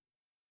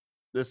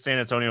this San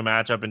Antonio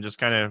matchup and just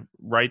kind of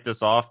write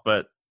this off,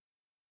 but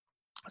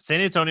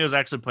San Antonio is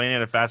actually playing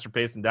at a faster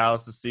pace than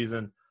Dallas this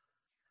season.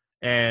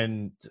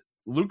 And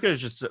Luka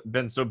has just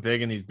been so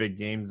big in these big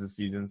games this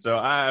season. So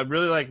I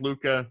really like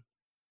Luka.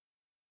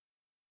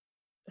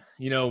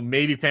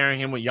 Maybe pairing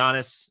him with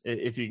Giannis,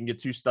 if you can get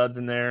 2 studs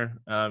in there,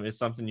 is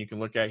something you can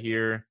look at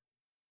here.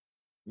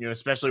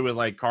 Especially with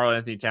like Karl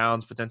Anthony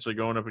Towns potentially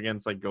going up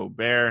against like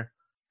Gobert.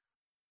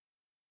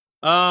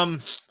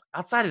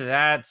 Outside of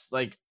that,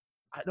 like,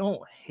 I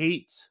don't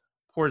hate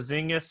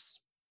Porzingis.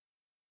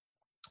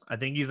 I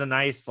think he's a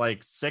nice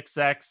like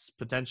 6x,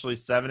 potentially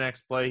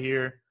 7x play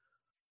here.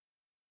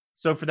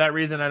 So for that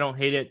reason, I don't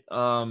hate it.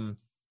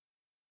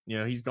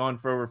 He's gone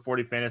for over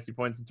 40 fantasy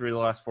points in 3 of the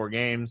last 4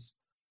 games.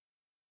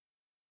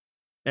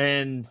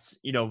 And,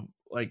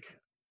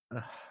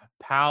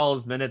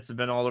 Powell's minutes have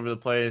been all over the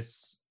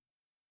place.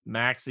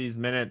 Maxi's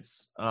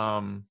minutes.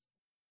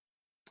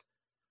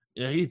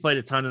 He played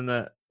a ton in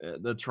the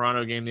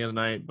Toronto game the other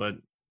night, but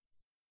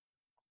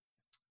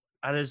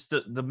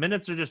the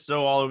minutes are just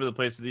so all over the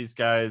place with these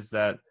guys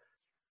that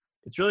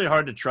it's really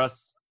hard to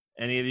trust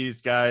any of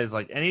these guys.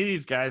 Like, any of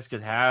these guys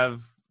could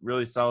have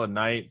really solid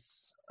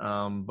nights,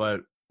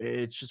 but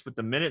it's just with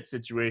the minute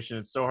situation,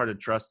 it's so hard to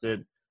trust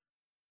it.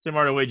 Tim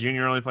Hardaway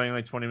Jr. only playing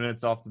like 20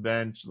 minutes off the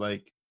bench.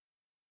 Like,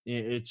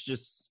 it's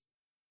just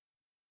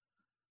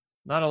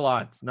not a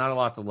lot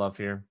to love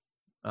here,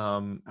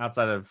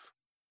 outside of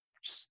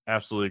just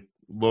absolutely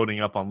loading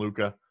up on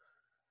Luka.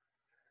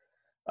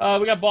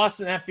 We got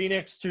Boston at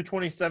Phoenix,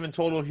 227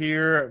 total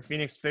here.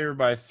 Phoenix favored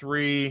by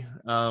 3.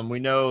 We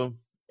know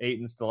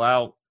Ayton's still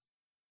out.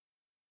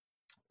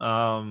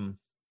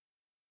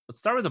 Let's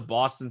start with the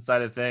Boston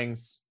side of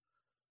things.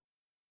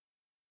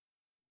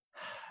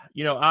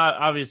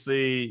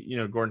 Obviously,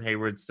 Gordon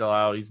Hayward's still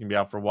out. He's going to be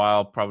out for a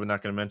while. Probably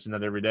not going to mention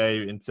that every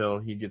day until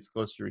he gets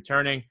close to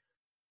returning.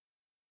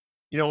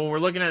 When we're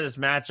looking at this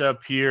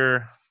matchup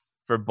here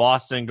for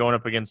Boston going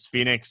up against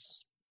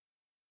Phoenix,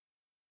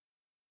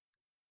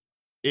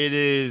 it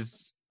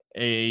is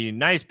a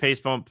nice pace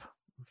bump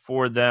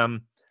for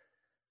them.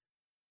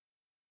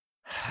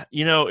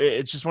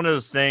 It's just one of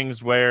those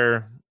things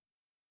where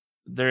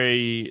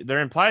their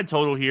implied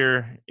total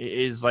here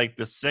is like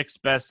the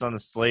 6th best on the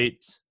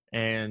slate.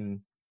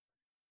 And,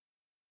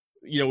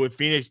 with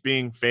Phoenix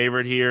being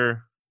favored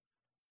here,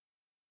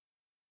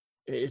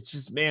 it's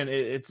just, man,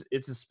 it's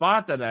a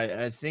spot that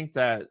I think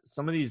that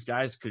some of these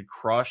guys could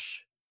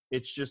crush.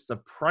 It's just the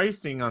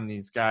pricing on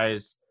these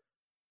guys.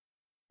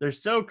 They're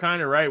so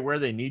kind of right where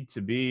they need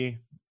to be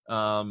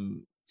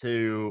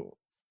to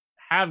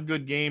have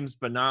good games,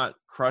 but not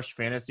crush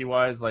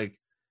fantasy-wise. Like,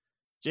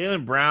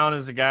 Jaylen Brown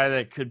is a guy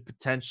that could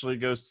potentially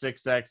go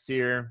 6x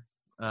here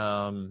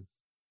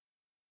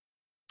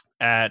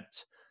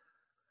at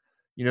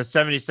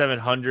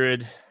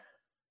 7,700.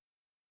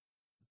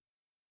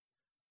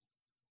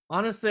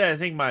 Honestly, I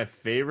think my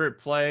favorite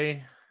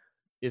play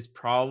is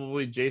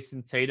probably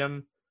Jason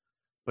Tatum,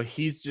 but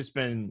he's just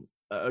been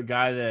a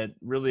guy that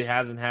really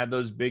hasn't had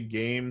those big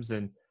games,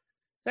 and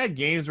he's had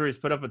games where he's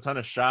put up a ton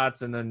of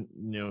shots and then,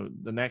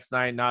 the next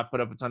night not put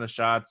up a ton of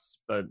shots.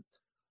 But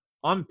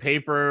on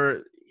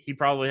paper, he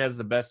probably has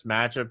the best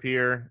matchup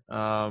here.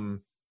 Enes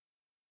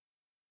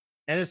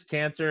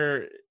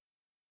Kanter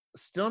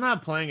still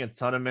not playing a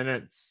ton of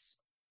minutes,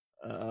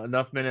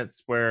 enough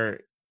minutes where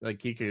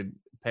like he could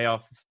pay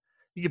off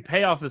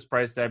this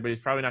price tag, but he's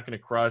probably not going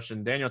to crush.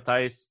 And Daniel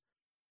Tice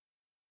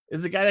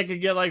is a guy that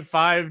could get like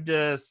 5 to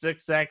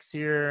 6x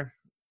here.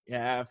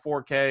 Yeah,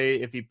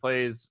 4K if he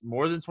plays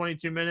more than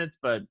 22 minutes,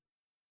 but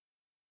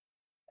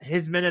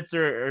his minutes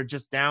are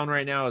just down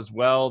right now as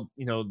well.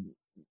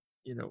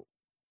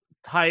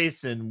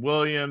 Tice and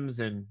Williams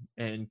and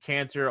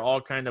Kanter all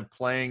kind of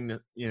playing,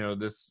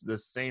 this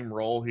same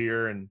role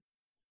here. And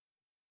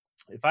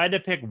if I had to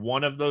pick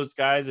one of those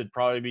guys, it'd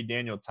probably be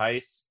Daniel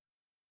Tice.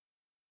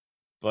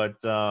 But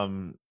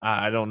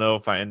I don't know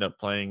if I end up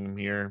playing him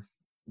here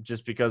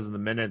just because of the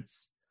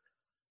minutes.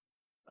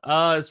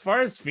 As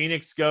far as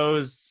Phoenix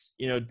goes,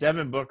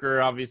 Devin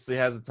Booker obviously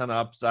has a ton of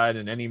upside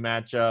in any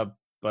matchup,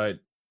 but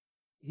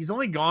he's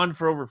only gone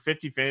for over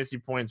 50 fantasy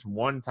points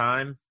one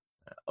time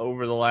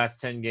over the last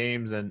 10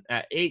 games. And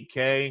at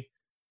 8K,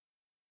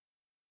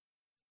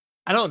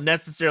 I don't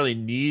necessarily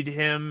need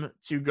him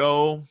to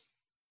go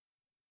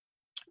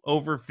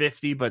over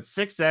 50, but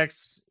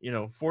 6x,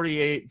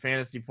 48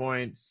 fantasy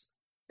points.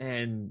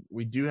 And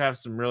we do have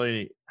some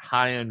really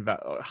high-end,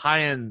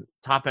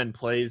 top-end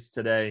plays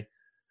today.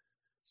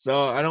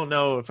 So I don't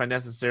know if I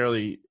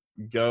necessarily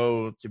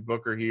go to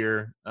Booker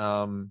here.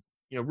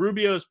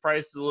 Rubio's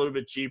price is a little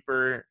bit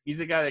cheaper. He's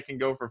a guy that can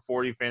go for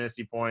 40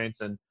 fantasy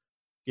points and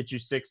get you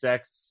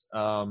 6x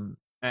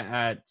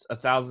at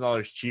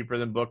 $1,000 cheaper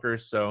than Booker.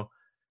 So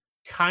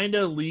kind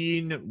of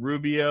lean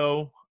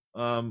Rubio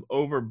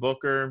over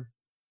Booker.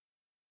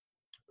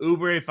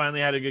 Oubre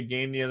finally had a good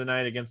game the other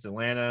night against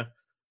Atlanta.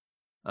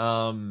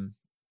 I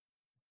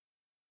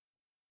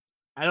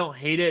don't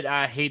hate it.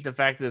 I hate the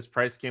fact that his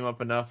price came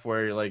up enough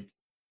where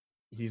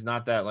he's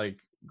not that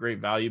great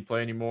value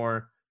play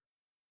anymore.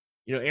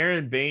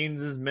 Aaron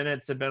Baines'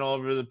 minutes have been all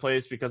over the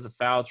place because of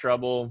foul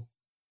trouble.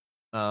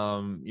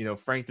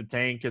 Frank the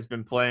Tank has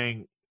been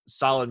playing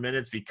solid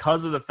minutes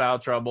because of the foul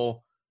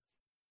trouble.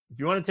 If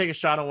you want to take a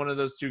shot on one of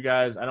those two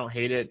guys, I don't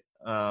hate it.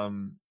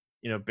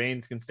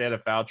 Baines can stay out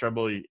of foul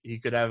trouble. He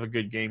could have a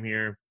good game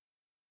here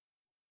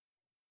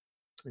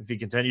if he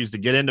continues to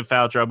get into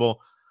foul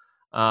trouble.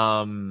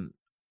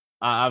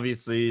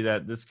 Obviously,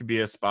 that this could be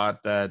a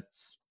spot that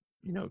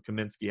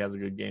Kaminsky has a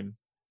good game.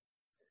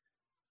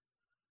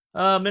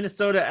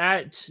 Minnesota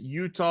at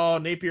Utah.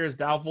 Napier is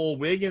doubtful.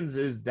 Wiggins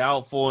is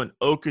doubtful, and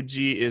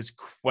Okaji is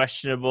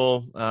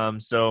questionable.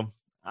 So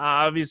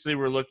obviously,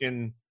 we're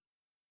looking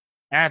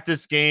at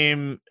this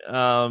game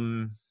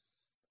and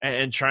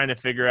trying to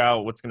figure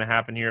out what's going to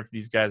happen here if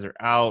these guys are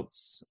out.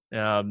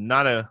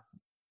 Not a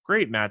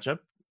great matchup.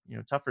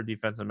 Tougher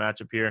defensive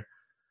matchup here.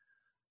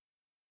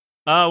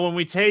 When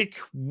we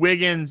take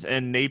Wiggins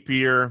and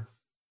Napier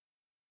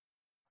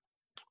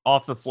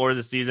off the floor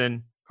this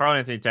season,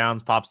 Karl-Anthony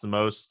Towns pops the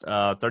most,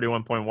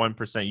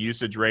 31.1%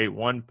 usage rate,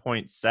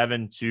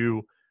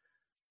 1.72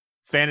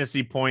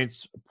 fantasy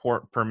points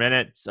per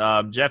minute.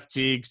 Jeff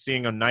Teague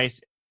seeing a nice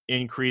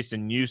increase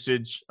in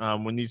usage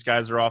when these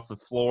guys are off the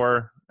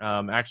floor.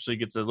 Actually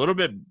gets a little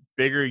bit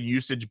bigger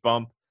usage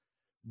bump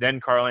than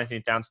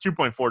Karl-Anthony Towns,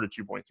 2.4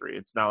 to 2.3.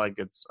 It's not like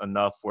it's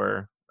enough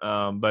where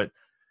but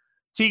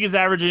Teague is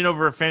averaging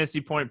over a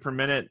fantasy point per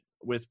minute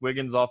with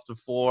Wiggins off the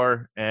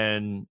floor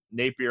and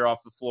Napier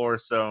off the floor.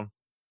 So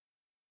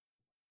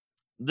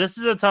this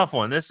is a tough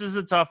one. This is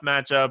a tough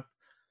matchup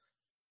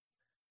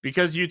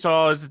because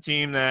Utah is a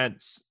team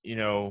that,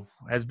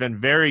 has been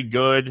very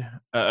good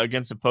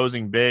against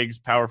opposing bigs,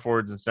 power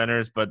forwards, and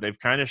centers, but they've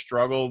kind of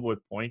struggled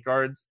with point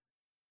guards.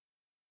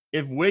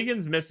 If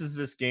Wiggins misses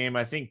this game,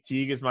 I think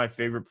Teague is my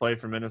favorite play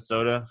for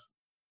Minnesota.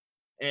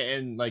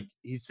 And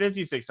he's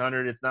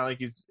 5,600. It's not like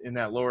he's in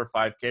that lower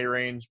 5K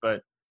range,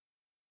 but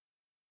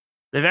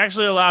they've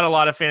actually allowed a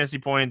lot of fantasy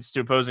points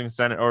to opposing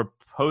center or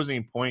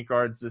opposing point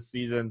guards this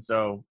season.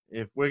 So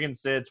if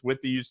Wiggins sits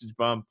with the usage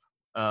bump,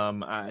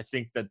 I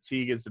think that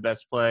Teague is the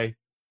best play.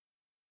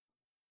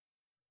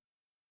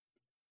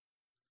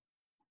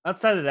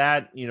 Outside of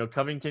that,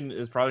 Covington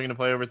is probably going to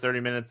play over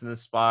 30 minutes in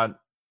this spot.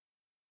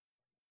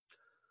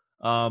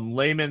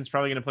 Layman's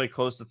probably going to play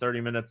close to 30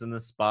 minutes in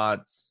this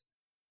spot.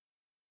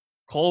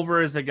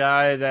 Culver is a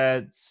guy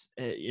that,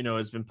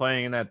 has been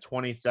playing in that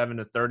 27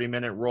 to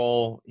 30-minute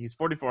role. He's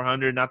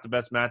 4,400, not the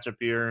best matchup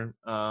here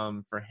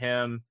for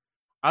him.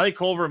 I like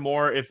Culver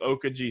more if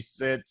Okaji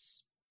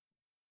sits.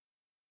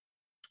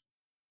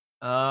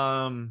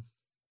 And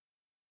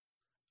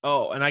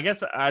I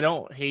guess I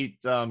don't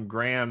hate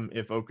Graham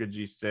if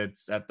Okaji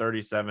sits at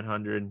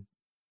 3,700.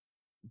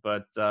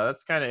 But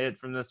that's kind of it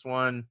from this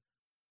one.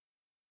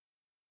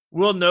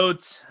 We'll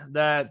note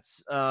that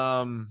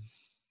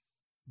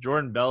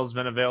Jordan Bell's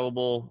been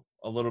available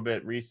a little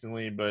bit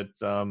recently, but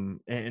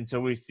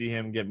until we see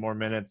him get more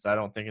minutes, I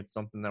don't think it's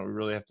something that we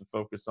really have to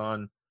focus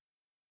on.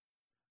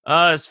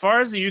 As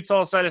far as the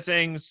Utah side of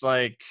things,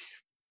 I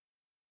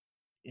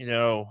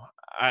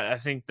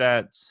think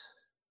that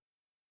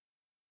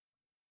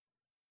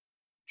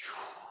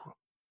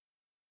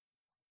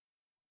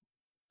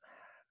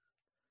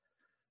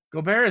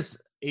Gobert is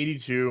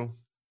 82,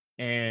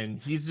 and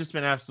he's just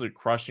been absolutely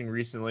crushing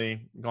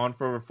recently. Gone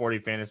for over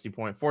 48 fantasy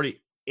points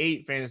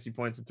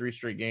in 3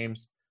 straight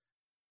games.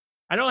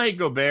 I don't hate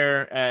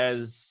Gobert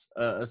as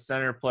a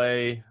center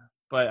play,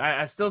 but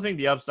I still think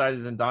the upside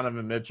is in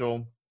Donovan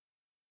Mitchell.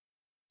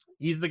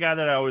 He's the guy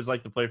that I always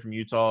like to play from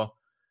Utah.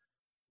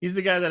 He's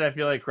the guy that I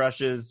feel like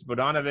crushes.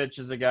 Bogdanovic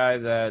is a guy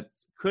that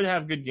could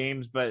have good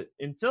games, but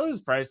until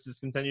his price just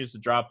continues to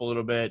drop a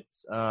little bit,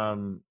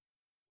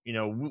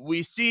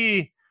 we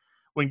see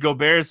when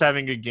Gobert is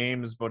having good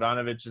games,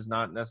 Bogdanovic is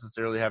not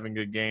necessarily having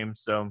good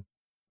games. So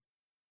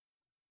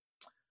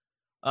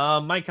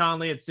Mike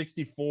Conley at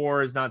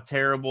 64 is not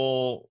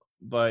terrible,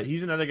 but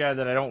he's another guy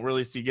that I don't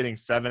really see getting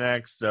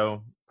 7x,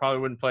 so probably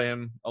wouldn't play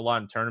him a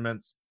lot in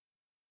tournaments.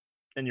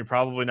 And you're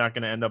probably not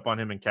going to end up on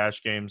him in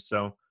cash games.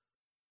 So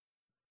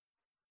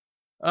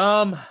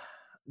don't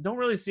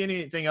really see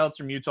anything else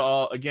from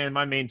Utah. Again,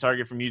 my main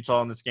target from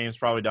Utah in this game is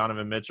probably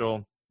Donovan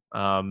Mitchell.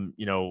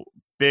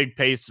 big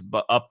pace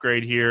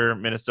upgrade here.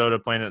 Minnesota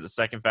playing at the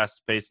second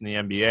fastest pace in the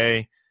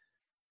NBA.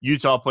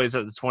 Utah plays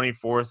at the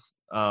 24th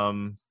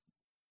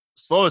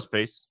slowest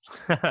pace.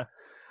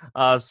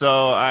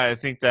 So I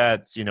think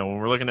that, when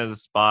we're looking at the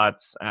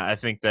spots, I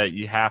think that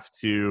you have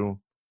to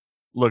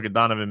look at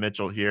Donovan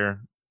Mitchell here.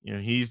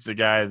 He's the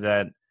guy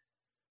that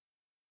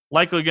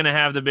likely going to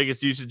have the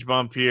biggest usage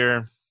bump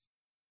here.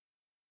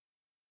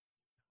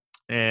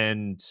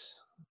 And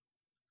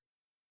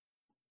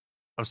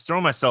I was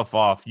throwing myself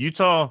off.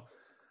 Utah,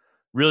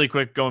 really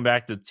quick, going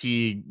back to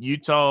Teague.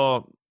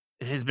 Utah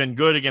has been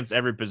good against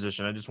every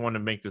position. I just want to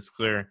make this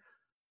clear.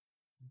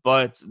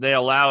 But they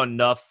allow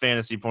enough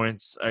fantasy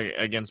points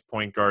against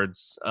point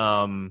guards.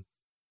 I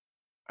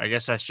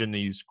guess I shouldn't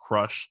have used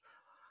crush.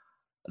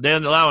 They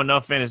allow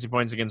enough fantasy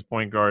points against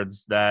point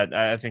guards that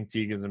I think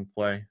Teague is in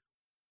play.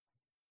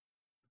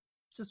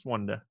 Just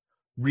wanted to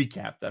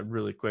recap that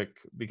really quick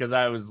because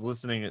I was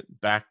listening it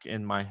back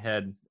in my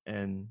head.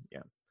 And,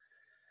 yeah.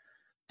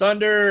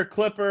 Thunder,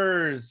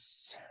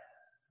 Clippers.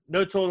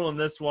 No total in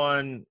this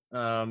one.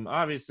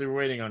 Obviously, we're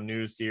waiting on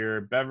news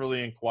here.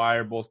 Beverly and Kawhi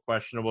are both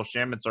questionable.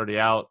 Shamit's already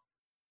out.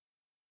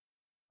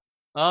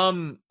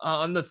 On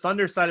the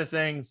Thunder side of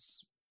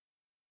things,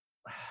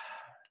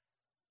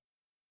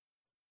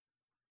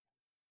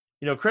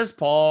 Chris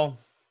Paul,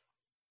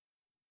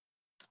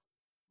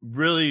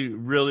 really,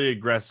 really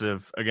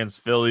aggressive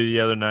against Philly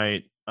the other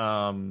night.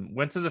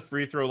 Went to the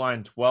free throw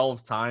line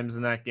 12 times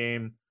in that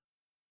game.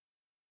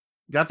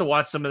 Got to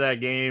watch some of that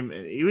game.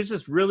 He was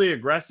just really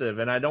aggressive.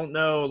 And I don't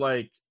know,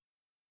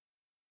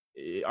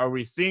 are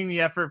we seeing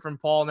the effort from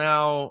Paul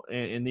now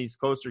in these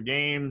closer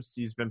games?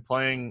 He's been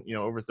playing,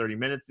 over 30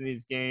 minutes in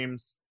these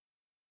games.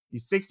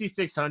 He's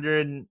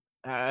 6,600.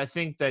 I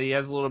think that he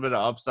has a little bit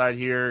of upside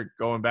here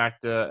going back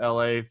to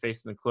LA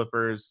facing the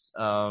Clippers.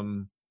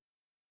 Oh,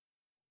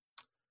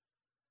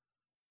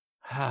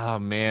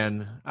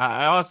 man.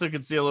 I also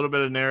could see a little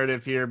bit of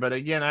narrative here. But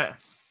again, I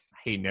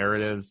hate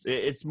narratives.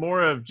 It's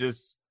more of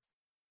just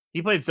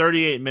he played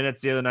 38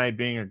 minutes the other night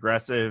being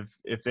aggressive.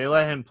 If they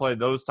let him play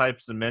those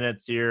types of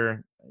minutes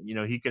here,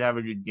 he could have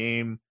a good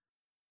game.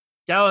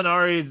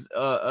 Gallinari's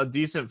a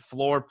decent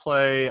floor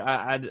play.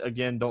 I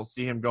again, don't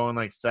see him going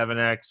like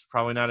 7X.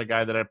 Probably not a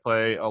guy that I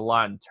play a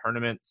lot in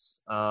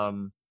tournaments.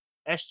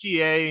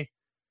 SGA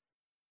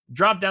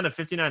dropped down to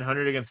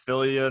 5,900 against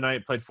Philly the other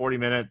night, played 40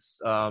 minutes.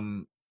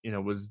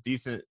 Was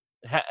decent,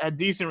 had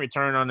decent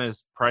return on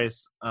his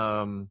price.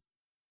 I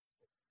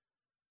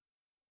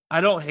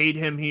don't hate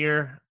him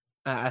here.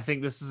 I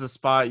think this is a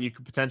spot you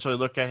could potentially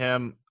look at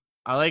him.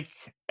 I like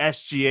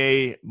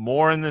SGA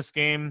more in this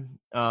game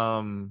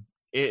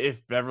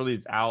if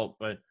Beverly's out.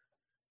 But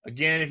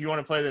again, if you want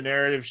to play the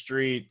narrative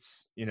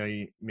streets,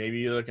 maybe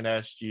you're looking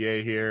at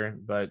SGA here.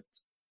 But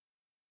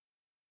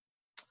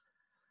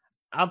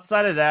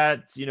outside of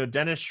that,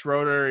 Dennis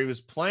Schroeder, he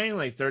was playing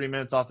like 30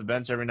 minutes off the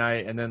bench every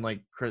night. And then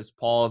Chris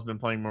Paul has been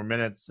playing more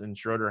minutes and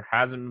Schroeder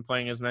hasn't been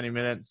playing as many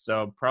minutes.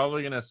 So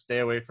probably going to stay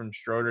away from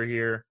Schroeder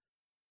here.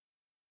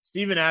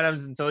 Steven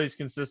Adams, until he's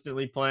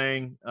consistently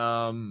playing,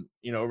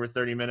 over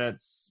 30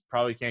 minutes,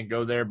 probably can't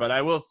go there. But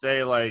I will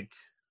say,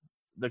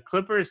 the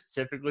Clippers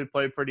typically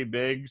play pretty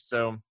big,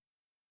 so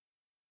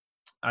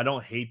I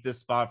don't hate this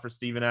spot for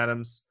Steven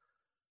Adams.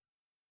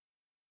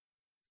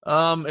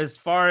 As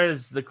far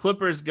as the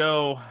Clippers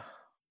go,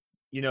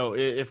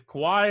 if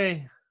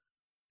Kawhi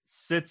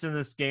sits in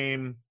this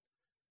game,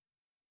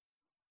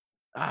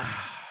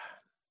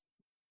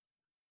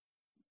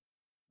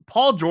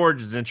 Paul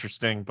George is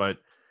interesting, but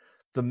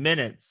the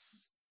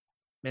minutes,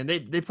 man,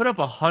 they put up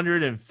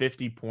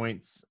 150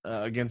 points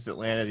against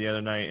Atlanta the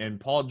other night,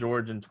 and Paul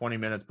George in 20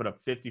 minutes put up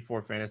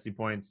 54 fantasy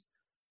points.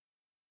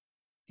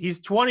 He's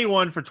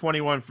 21 for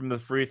 21 from the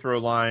free throw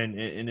line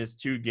in his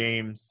two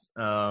games,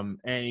 and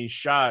he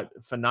shot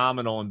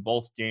phenomenal in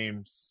both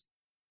games.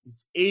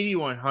 He's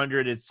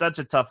 8,100. It's such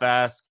a tough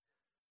ask.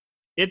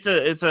 It's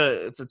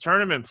a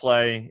tournament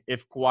play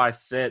if Kawhi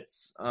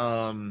sits,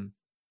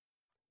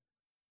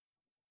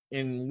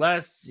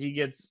 unless he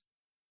gets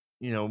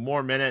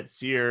more minutes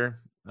here.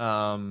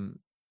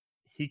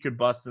 He could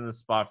bust in the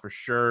spot for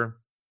sure.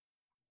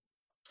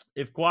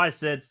 If Kawhi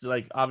sits,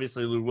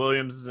 obviously Lou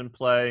Williams is in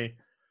play.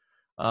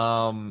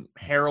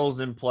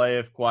 Harrell's in play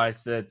if Kawhi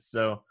sits.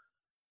 So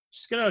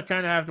just going to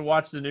kind of have to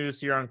watch the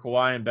news here on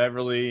Kawhi and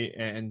Beverly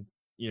and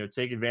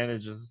take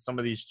advantage of some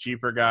of these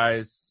cheaper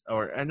guys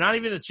and not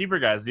even the cheaper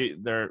guys.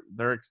 They're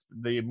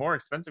the more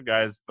expensive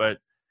guys, but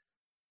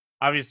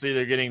obviously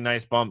they're getting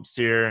nice bumps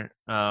here.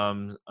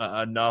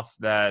 Enough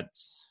that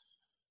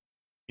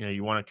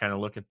you want to kind of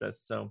look at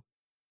this. So,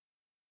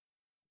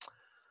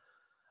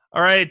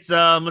 all right,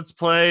 let's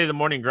play the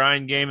morning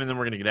grind game, and then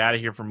we're going to get out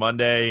of here for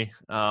Monday.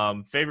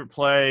 Favorite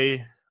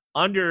play,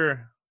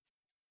 under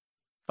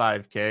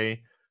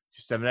 5K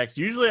to 7X.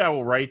 Usually I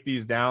will write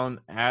these down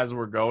as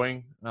we're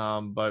going,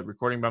 but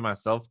recording by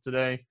myself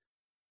today,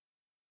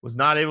 was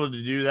not able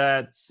to do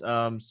that.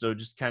 So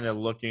just kind of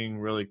looking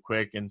really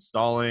quick and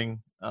stalling.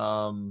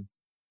 You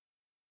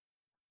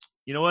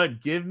know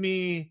what? Give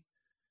me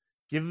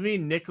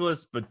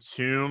Nicholas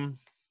Batum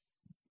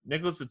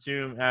Nicholas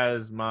Batum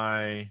as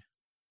my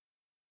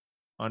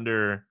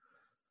under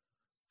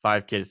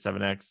 5K to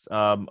 7X.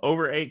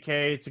 Over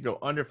 8K to go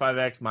under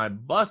 5X, my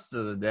bust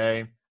of the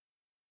day.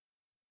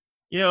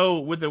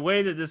 With the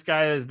way that this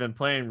guy has been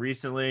playing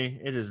recently,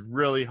 it is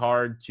really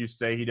hard to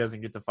say he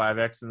doesn't get to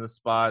 5X in the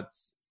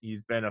spots.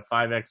 He's been a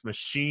 5X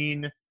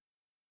machine,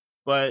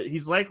 but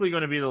he's likely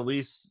going to be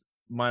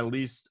my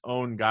least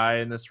owned guy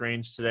in this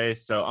range today.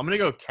 So I'm going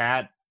to go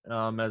Cat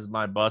as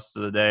my bust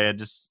of the day.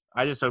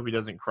 I just hope he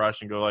doesn't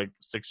crush and go like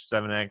 6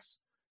 or 7X.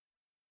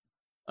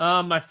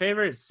 My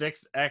favorite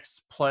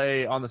 6X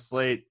play on the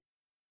slate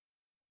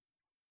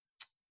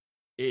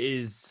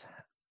is,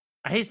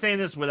 I hate saying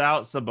this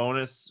without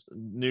Sabonis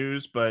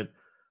news, but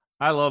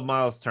I love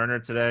Miles Turner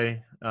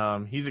today.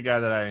 He's a guy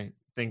that I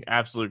think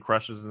absolutely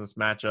crushes in this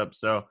matchup.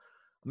 So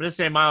I'm going to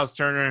say Miles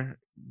Turner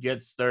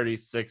gets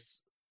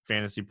 36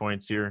 fantasy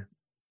points here,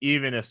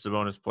 even if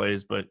Sabonis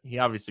plays, but he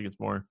obviously gets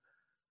more.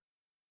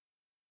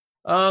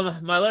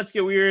 My Let's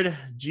Get Weird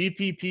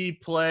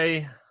GPP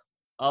play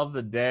of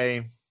the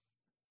day.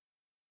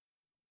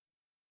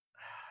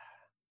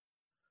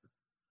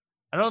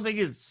 I don't think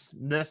it's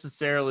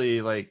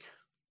necessarily like,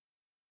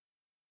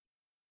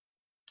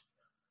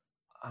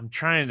 I'm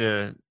trying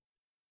to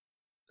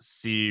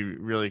see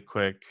really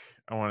quick.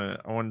 I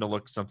wanted to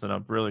look something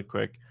up really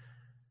quick.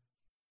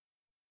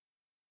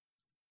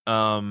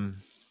 For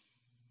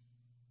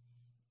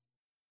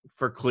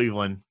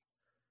Cleveland.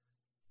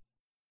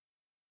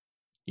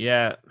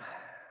 Yeah.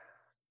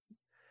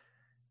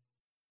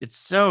 It's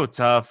so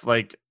tough.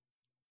 Like,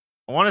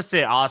 I want to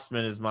say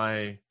Osman is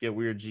my Get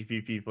Weird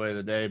GPP play of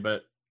the day,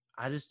 but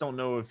I just don't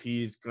know if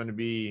he's going to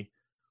be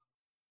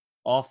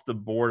off the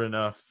board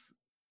enough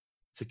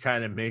to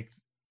kind of make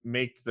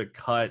the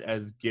cut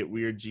as Get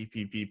Weird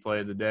GPP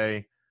play of the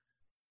day.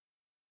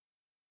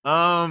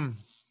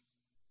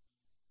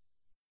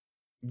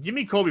 Give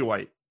me Kobe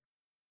White.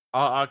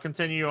 I'll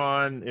continue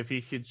on if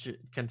he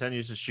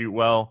continues to shoot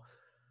well.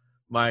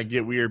 My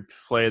Get Weird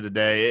play of the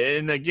day.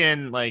 And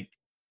again, like,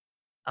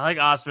 I like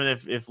Osman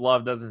if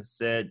Love doesn't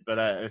sit, but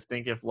I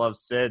think if Love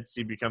sits,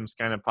 he becomes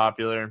kind of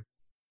popular.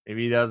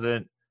 Maybe he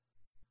doesn't.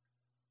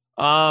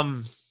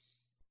 Favorite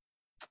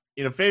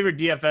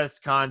DFS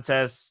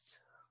contest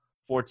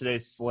for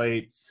today's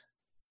slate.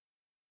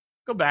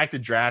 Go back to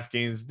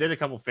DraftKings. Did a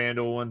couple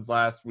FanDuel ones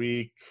last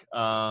week.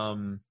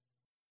 Let's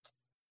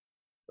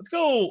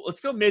go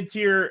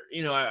mid-tier.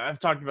 I've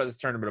talked about this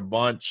tournament a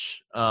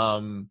bunch,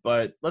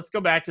 but let's go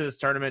back to this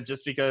tournament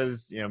just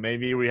because,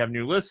 maybe we have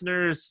new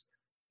listeners.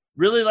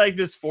 Really like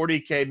this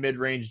 40K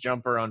mid-range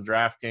jumper on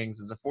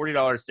DraftKings. It's a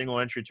 $40 single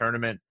entry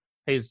tournament.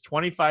 Pays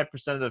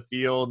 25% of the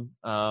field.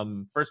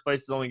 First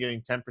place is only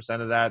getting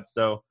 10% of that.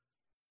 So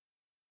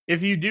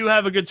if you do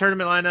have a good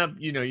tournament lineup,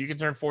 you can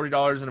turn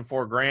 $40 into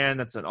 $4,000.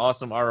 That's an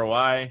awesome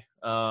ROI.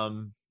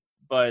 But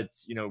when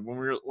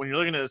you're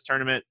looking at this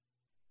tournament,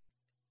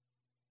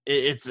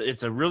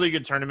 it's a really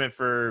good tournament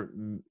for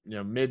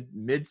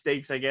mid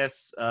stakes, I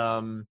guess.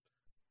 Love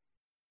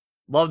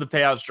the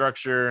payout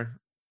structure.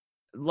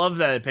 Love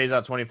that it pays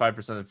out 25%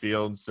 of the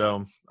field.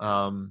 So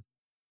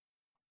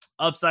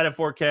upside at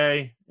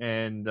 4K,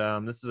 and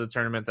this is a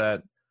tournament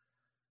that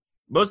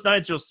most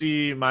nights you'll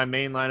see my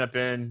main lineup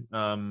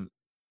in.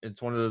 It's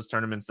one of those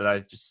tournaments that I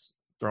just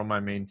throw my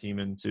main team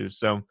into.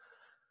 So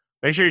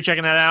make sure you're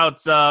checking that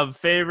out.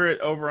 Favorite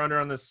over-under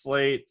on this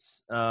slate.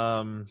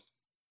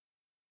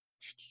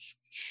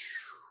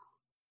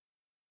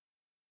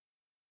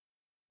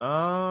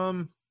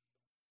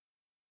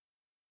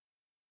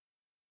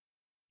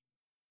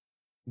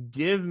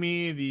 Give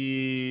me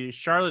the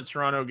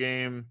Charlotte-Toronto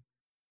game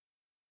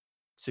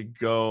to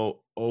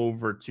go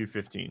over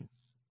 215.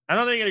 I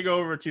don't think it'll go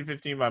over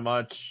 215 by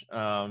much,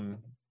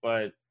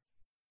 but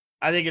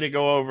I think it'll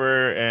go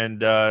over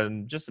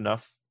and just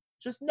enough.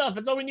 Just enough.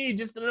 That's all we need,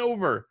 just an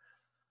over.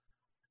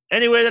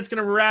 Anyway, that's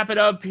going to wrap it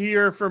up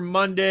here for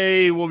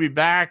Monday. We'll be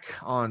back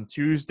on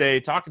Tuesday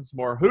talking some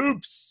more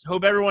hoops.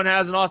 Hope everyone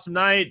has an awesome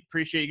night.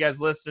 Appreciate you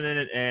guys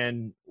listening,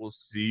 and we'll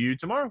see you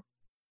tomorrow.